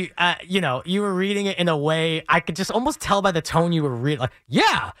because you were reading it in a way I could just almost tell by the tone you were reading. Like,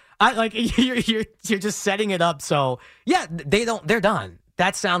 yeah, you're just setting it up. So yeah, they're done.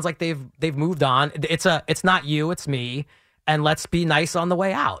 That sounds like they've moved on. It's not you, it's me. And let's be nice on the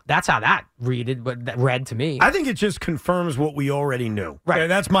way out. That's how that read to me. I think it just confirms what we already knew. Right.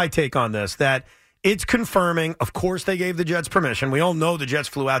 And that's my take on this. That. It's confirming, of course, they gave the Jets permission. We all know the Jets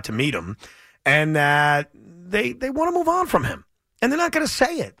flew out to meet him, and that they want to move on from him. And they're not going to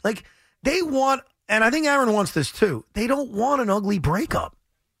say it. Like, they want, and I think Aaron wants this too, they don't want an ugly breakup.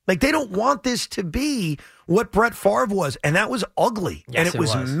 Like, they don't want this to be what Brett Favre was, and that was ugly, yes, and it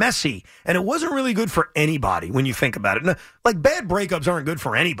was messy, and it wasn't really good for anybody when you think about it. Like, bad breakups aren't good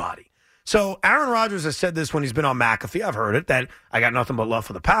for anybody. So Aaron Rodgers has said this when he's been on McAfee. I've heard it, that I got nothing but love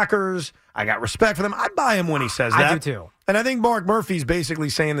for the Packers. I got respect for them. I'd buy him when he says that. I do too. And I think Mark Murphy's basically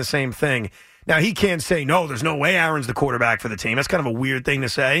saying the same thing. Now, he can't say, no, there's no way Aaron's the quarterback for the team. That's kind of a weird thing to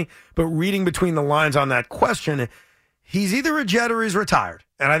say. But reading between the lines on that question, he's either a Jet or he's retired.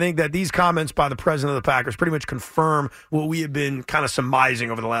 And I think that these comments by the president of the Packers pretty much confirm what we have been kind of surmising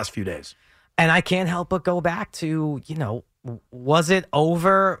over the last few days. And I can't help but go back to, was it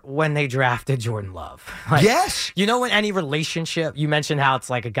over when they drafted Jordan Love? Like, yes. In any relationship, you mentioned how it's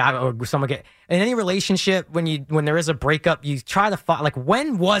like a guy or someone in any relationship, when there is a breakup, you try to find, like,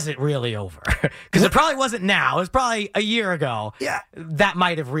 when was it really over? Because it probably wasn't now. It was probably a year ago. Yeah. That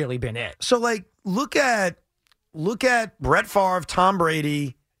might have really been it. So, like, look at Brett Favre, Tom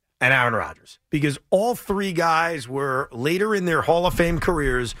Brady, and Aaron Rodgers, because all three guys were later in their Hall of Fame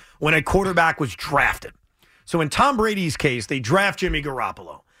careers when a quarterback was drafted. So in Tom Brady's case, they draft Jimmy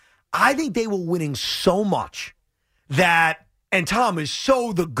Garoppolo. I think they were winning so much that, and Tom is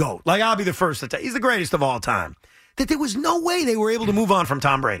so the GOAT. Like, I'll be the first to tell you, he's the greatest of all time, that there was no way they were able to move on from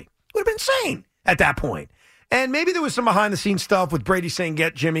Tom Brady. It would have been insane at that point. And maybe there was some behind-the-scenes stuff with Brady saying,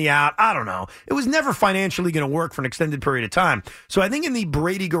 get Jimmy out. I don't know. It was never financially going to work for an extended period of time. So I think in the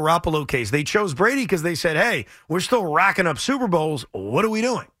Brady-Garoppolo case, they chose Brady because they said, hey, we're still racking up Super Bowls. What are we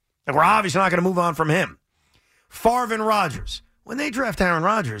doing? And we're obviously not going to move on from him. Favre and Rodgers. When they draft Aaron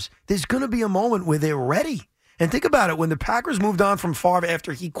Rodgers, there's going to be a moment where they're ready. And think about it. When the Packers moved on from Favre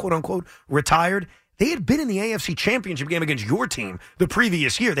after he, quote-unquote, retired, they had been in the AFC Championship game against your team the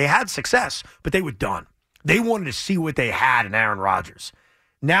previous year. They had success, but they were done. They wanted to see what they had in Aaron Rodgers.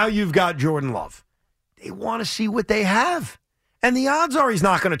 Now you've got Jordan Love. They want to see what they have. And the odds are he's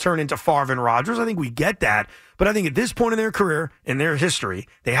not going to turn into Favre and Rodgers. I think we get that. But I think at this point in their career, in their history,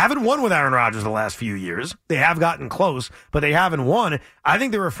 they haven't won with Aaron Rodgers the last few years. They have gotten close, but they haven't won. I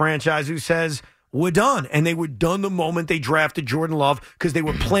think they're a franchise who says, we're done. And they were done the moment they drafted Jordan Love because they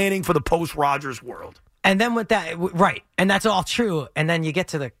were planning for the post-Rodgers world. And then with that, right, and that's all true. And then you get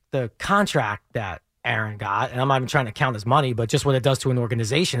to the contract that Aaron got, and I'm not even trying to count his money, but just what it does to an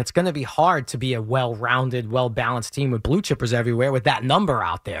organization. It's going to be hard to be a well-rounded, well-balanced team with blue chippers everywhere with that number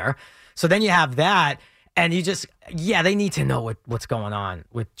out there. So then you have that, and you just, they need to know what's going on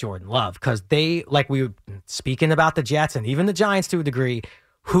with Jordan Love, because they, like we were speaking about the Jets and even the Giants to a degree,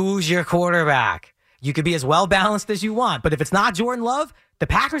 who's your quarterback? You could be as well-balanced as you want, but if it's not Jordan Love, the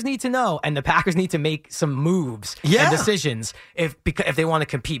Packers need to know, and the Packers need to make some moves and decisions if they want to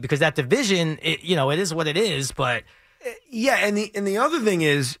compete, because that division, it is what it is. But yeah, and the other thing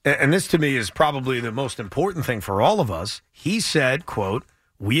is, and this to me is probably the most important thing for all of us. He said, "quote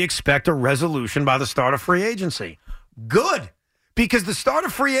We expect a resolution by the start of free agency." Good, because the start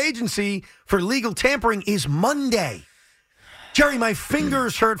of free agency for legal tampering is Monday. Jerry, my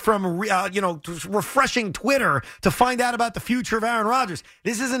fingers hurt from refreshing Twitter to find out about the future of Aaron Rodgers.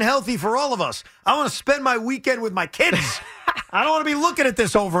 This isn't healthy for all of us. I want to spend my weekend with my kids. I don't want to be looking at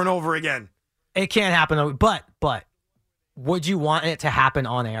this over and over again. It can't happen. But would you want it to happen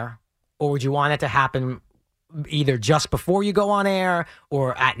on air, or would you want it to happen either just before you go on air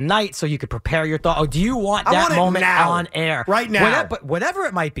or at night so you could prepare your thought? Or do you want that moment on air right now? Whatever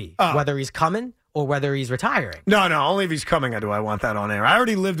it might be, whether he's coming or whether he's retiring. No, only if he's coming do I want that on air. I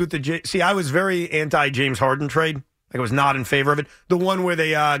already lived with I was very anti-James Harden trade. Like, I was not in favor of it. The one where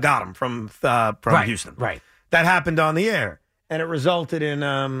they got him from Houston. Right. That happened on the air, and it resulted in,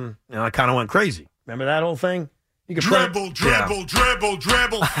 I kind of went crazy. Remember that whole thing? You could dribble,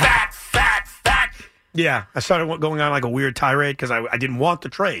 fat. Yeah, I started going on like a weird tirade because I didn't want the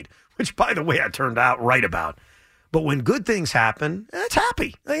trade, which, by the way, I turned out right about. But when good things happen, it's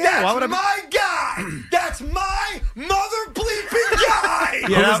happy. That's my guy. That's my mother bleeping guy.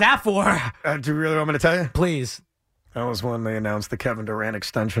 What was that for? Do you really want me to tell you? Please. That was when they announced the Kevin Durant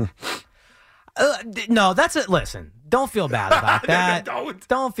extension. No, that's it. Listen, don't feel bad about that.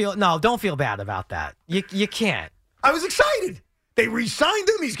 Don't feel bad about that. You can't. I was excited. They re-signed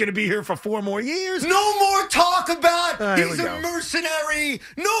him. He's going to be here for 4 more years. No more talk about Here he's we a go. mercenary.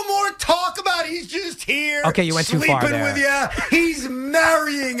 No more talk about he's just here. Okay, you went too far sleeping there. with you. He's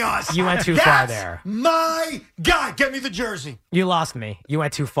marrying us. You went too That's far there. My guy, get me the jersey. You lost me. You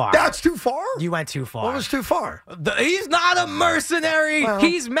went too far. That's too far? You went too far. What was too far? He's not a mercenary. Well.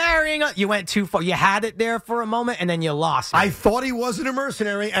 He's marrying us. You went too far. You had it there for a moment, and then you lost me. I thought he wasn't a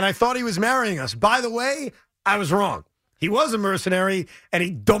mercenary, and I thought he was marrying us. By the way, I was wrong. He was a mercenary, and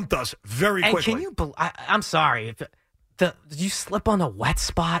he dumped us very and quickly. can you? I'm sorry. If did you slip on a wet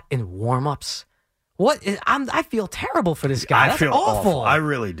spot in warm-ups? I feel terrible for this guy. I That's feel awful. I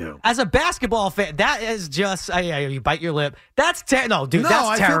really do. As a basketball fan, that is just you bite your lip. That's no, dude. No, that's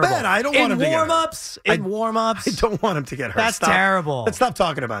I terrible. feel bad. I don't want him to get hurt. In warm-ups. I don't want him to get hurt. That's terrible. Let's stop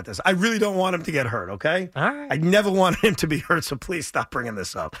talking about this. I really don't want him to get hurt, okay? All right. I never wanted him to be hurt, so please stop bringing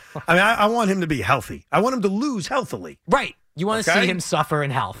this up. I mean, I want him to be healthy. I want him to lose healthily. Right. You want to see him suffer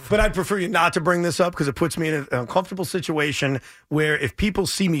in health. But I'd prefer you not to bring this up because it puts me in an uncomfortable situation where if people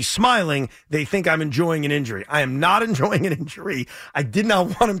see me smiling, they think I'm enjoying an injury. I am not enjoying an injury. I did not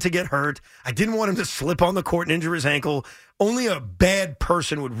want him to get hurt. I didn't want him to slip on the court and injure his ankle. Only a bad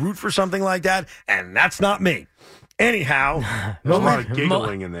person would root for something like that, and that's not me. Anyhow, there's a lot of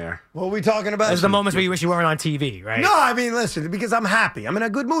giggling in there. What are we talking about? There's the moments where you wish you weren't on TV, right? No, I mean, listen, because I'm happy. I'm in a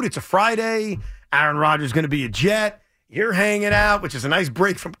good mood. It's a Friday. Aaron Rodgers is going to be a Jet. You're hanging out, which is a nice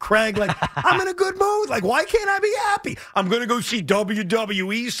break from Craig. Like, I'm in a good mood. Like, why can't I be happy? I'm going to go see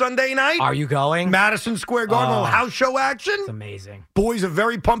WWE Sunday night. Are you going? Madison Square Garden, little house show action. It's amazing. Boys are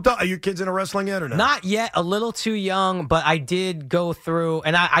very pumped up. Are your kids into wrestling yet or no? Not yet. A little too young, but I did go through,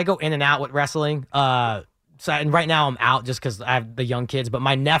 and I go in and out with wrestling. And right now I'm out just because I have the young kids. But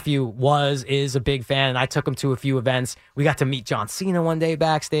my nephew is a big fan, and I took him to a few events. We got to meet John Cena one day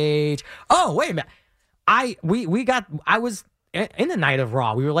backstage. Oh, wait a minute. I was in the night of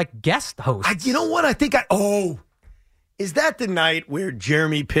Raw. We were like guest hosts. You know what? Is that the night where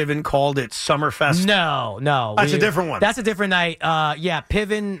Jeremy Piven called it Summerfest? No. That's a different one. That's a different night. Yeah,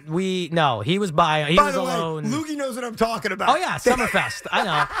 Piven, he was By was the way, alone. Lukey knows what I'm talking about. Oh, yeah, Summerfest. I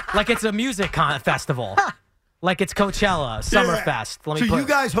know. Like it's a music festival. Like it's Coachella, Summerfest. So you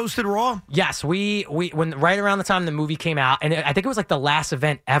guys hosted Raw? Yes, we when right around the time the movie came out, and I think it was like the last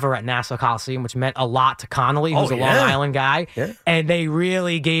event ever at Nassau Coliseum, which meant a lot to Connolly, who's a Long Island guy. Yeah. And they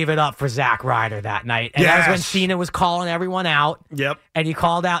really gave it up for Zack Ryder that night. And that was when Cena was calling everyone out. Yep. And he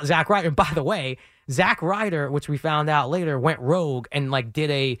called out Zack Ryder. And by the way, Zack Ryder, which we found out later, went rogue and like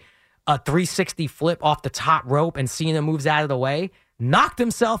did a 360 flip off the top rope, and Cena moves out of the way, knocked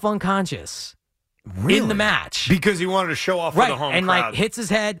himself unconscious. Really? In the match. Because he wanted to show off for the home and crowd. like hits his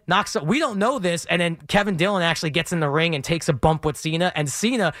head, knocks up. We don't know this, and then Kevin Dillon actually gets in the ring and takes a bump with Cena, and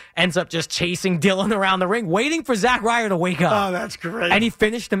Cena ends up just chasing Dillon around the ring, waiting for Zack Ryder to wake up. Oh, that's great. And he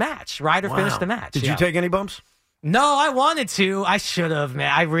finished the match. Ryder finished the match. Did you take any bumps? No, I wanted to. I should have,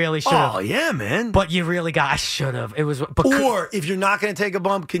 man. I really should have. Oh, yeah, man. But you really I should have. It was. Or if you're not going to take a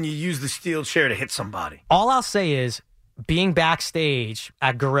bump, can you use the steel chair to hit somebody? All I'll say is, being backstage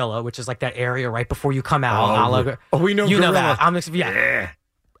at Gorilla, which is like that area right before you come out. We know you Gorilla. know that.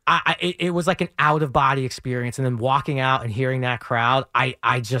 It was like an out of body experience, and then walking out and hearing that crowd, I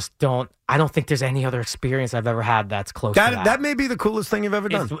don't think there's any other experience I've ever had that's close to that. That may be the coolest thing you've ever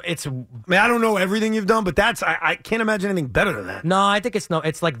done. It's I mean, I don't know everything you've done, but I can't imagine anything better than that. No, I think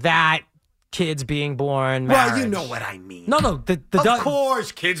it's like that. Kids being born. Well, you know what I mean. No. Of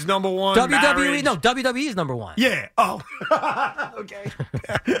course, kids number one. WWE. Marriage. No, WWE is number one. Yeah. Oh. Okay.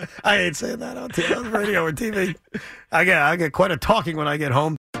 I ain't saying that on radio or TV. I get quite a talking when I get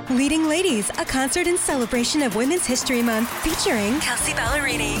home. Leading Ladies, a concert in celebration of Women's History Month, featuring Kelsey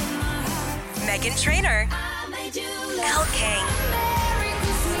Ballerini, Meghan Trainor, Elle King,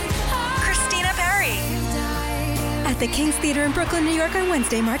 Christina Perri. At the King's Theater in Brooklyn, New York on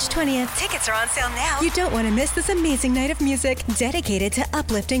Wednesday, March 20th. Tickets are on sale now. You don't want to miss this amazing night of music dedicated to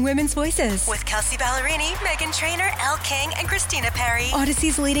uplifting women's voices. With Kelsey Ballerini, Meghan Trainor, Elle King, and Christina Perri.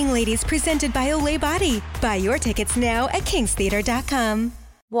 Odyssey's Leading Ladies, presented by Olay Body. Buy your tickets now at kingstheater.com.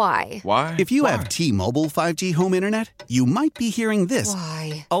 Why? If you have T-Mobile 5G home internet, you might be hearing this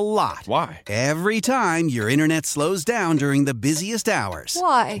a lot. Why? Every time your internet slows down during the busiest hours.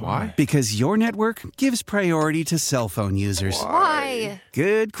 Why? Because your network gives priority to cell phone users. Why?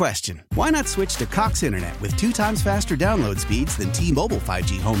 Good question. Why not switch to Cox Internet with 2 times faster download speeds than T-Mobile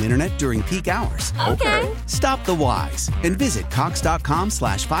 5G home internet during peak hours? Okay. Stop the whys and visit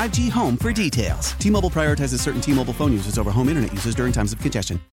Cox.com/5G home for details. T-Mobile prioritizes certain T-Mobile phone users over home internet users during times of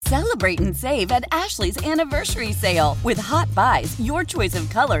congestion. Celebrate and save at Ashley's Anniversary Sale. With Hot Buys, your choice of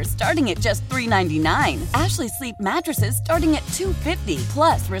colors starting at just $3.99. Ashley Sleep mattresses starting at $2.50.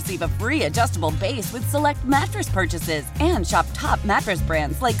 Plus, receive a free adjustable base with select mattress purchases. And shop top mattress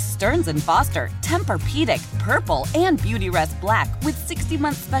brands like Stearns & Foster, Tempur-Pedic, Purple, and Beautyrest Black with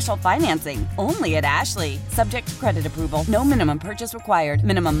 60-month special financing. Only at Ashley. Subject to credit approval. No minimum purchase required.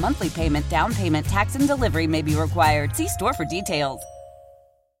 Minimum monthly payment, down payment, tax, and delivery may be required. See store for details.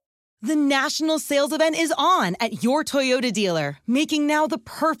 The national sales event is on at your Toyota dealer, making now the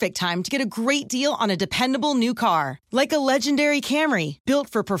perfect time to get a great deal on a dependable new car. Like a legendary Camry, built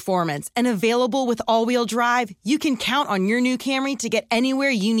for performance and available with all-wheel drive, you can count on your new Camry to get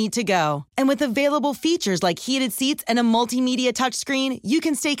anywhere you need to go. And with available features like heated seats and a multimedia touchscreen, you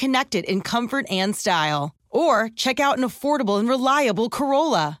can stay connected in comfort and style. Or check out an affordable and reliable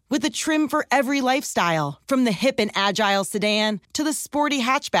Corolla with a trim for every lifestyle, from the hip and agile sedan to the sporty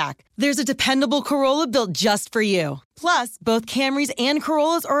hatchback. There's a dependable Corolla built just for you. Plus, both Camrys and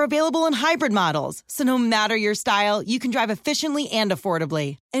Corollas are available in hybrid models, so no matter your style, you can drive efficiently and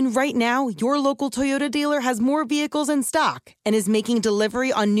affordably. And right now, your local Toyota dealer has more vehicles in stock and is making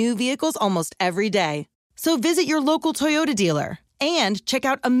delivery on new vehicles almost every day. So visit your local Toyota dealer. And check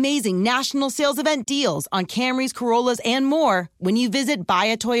out amazing national sales event deals on Camrys, Corollas, and more when you visit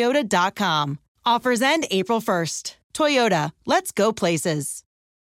buyatoyota.com. Offers end April 1st. Toyota, let's go places.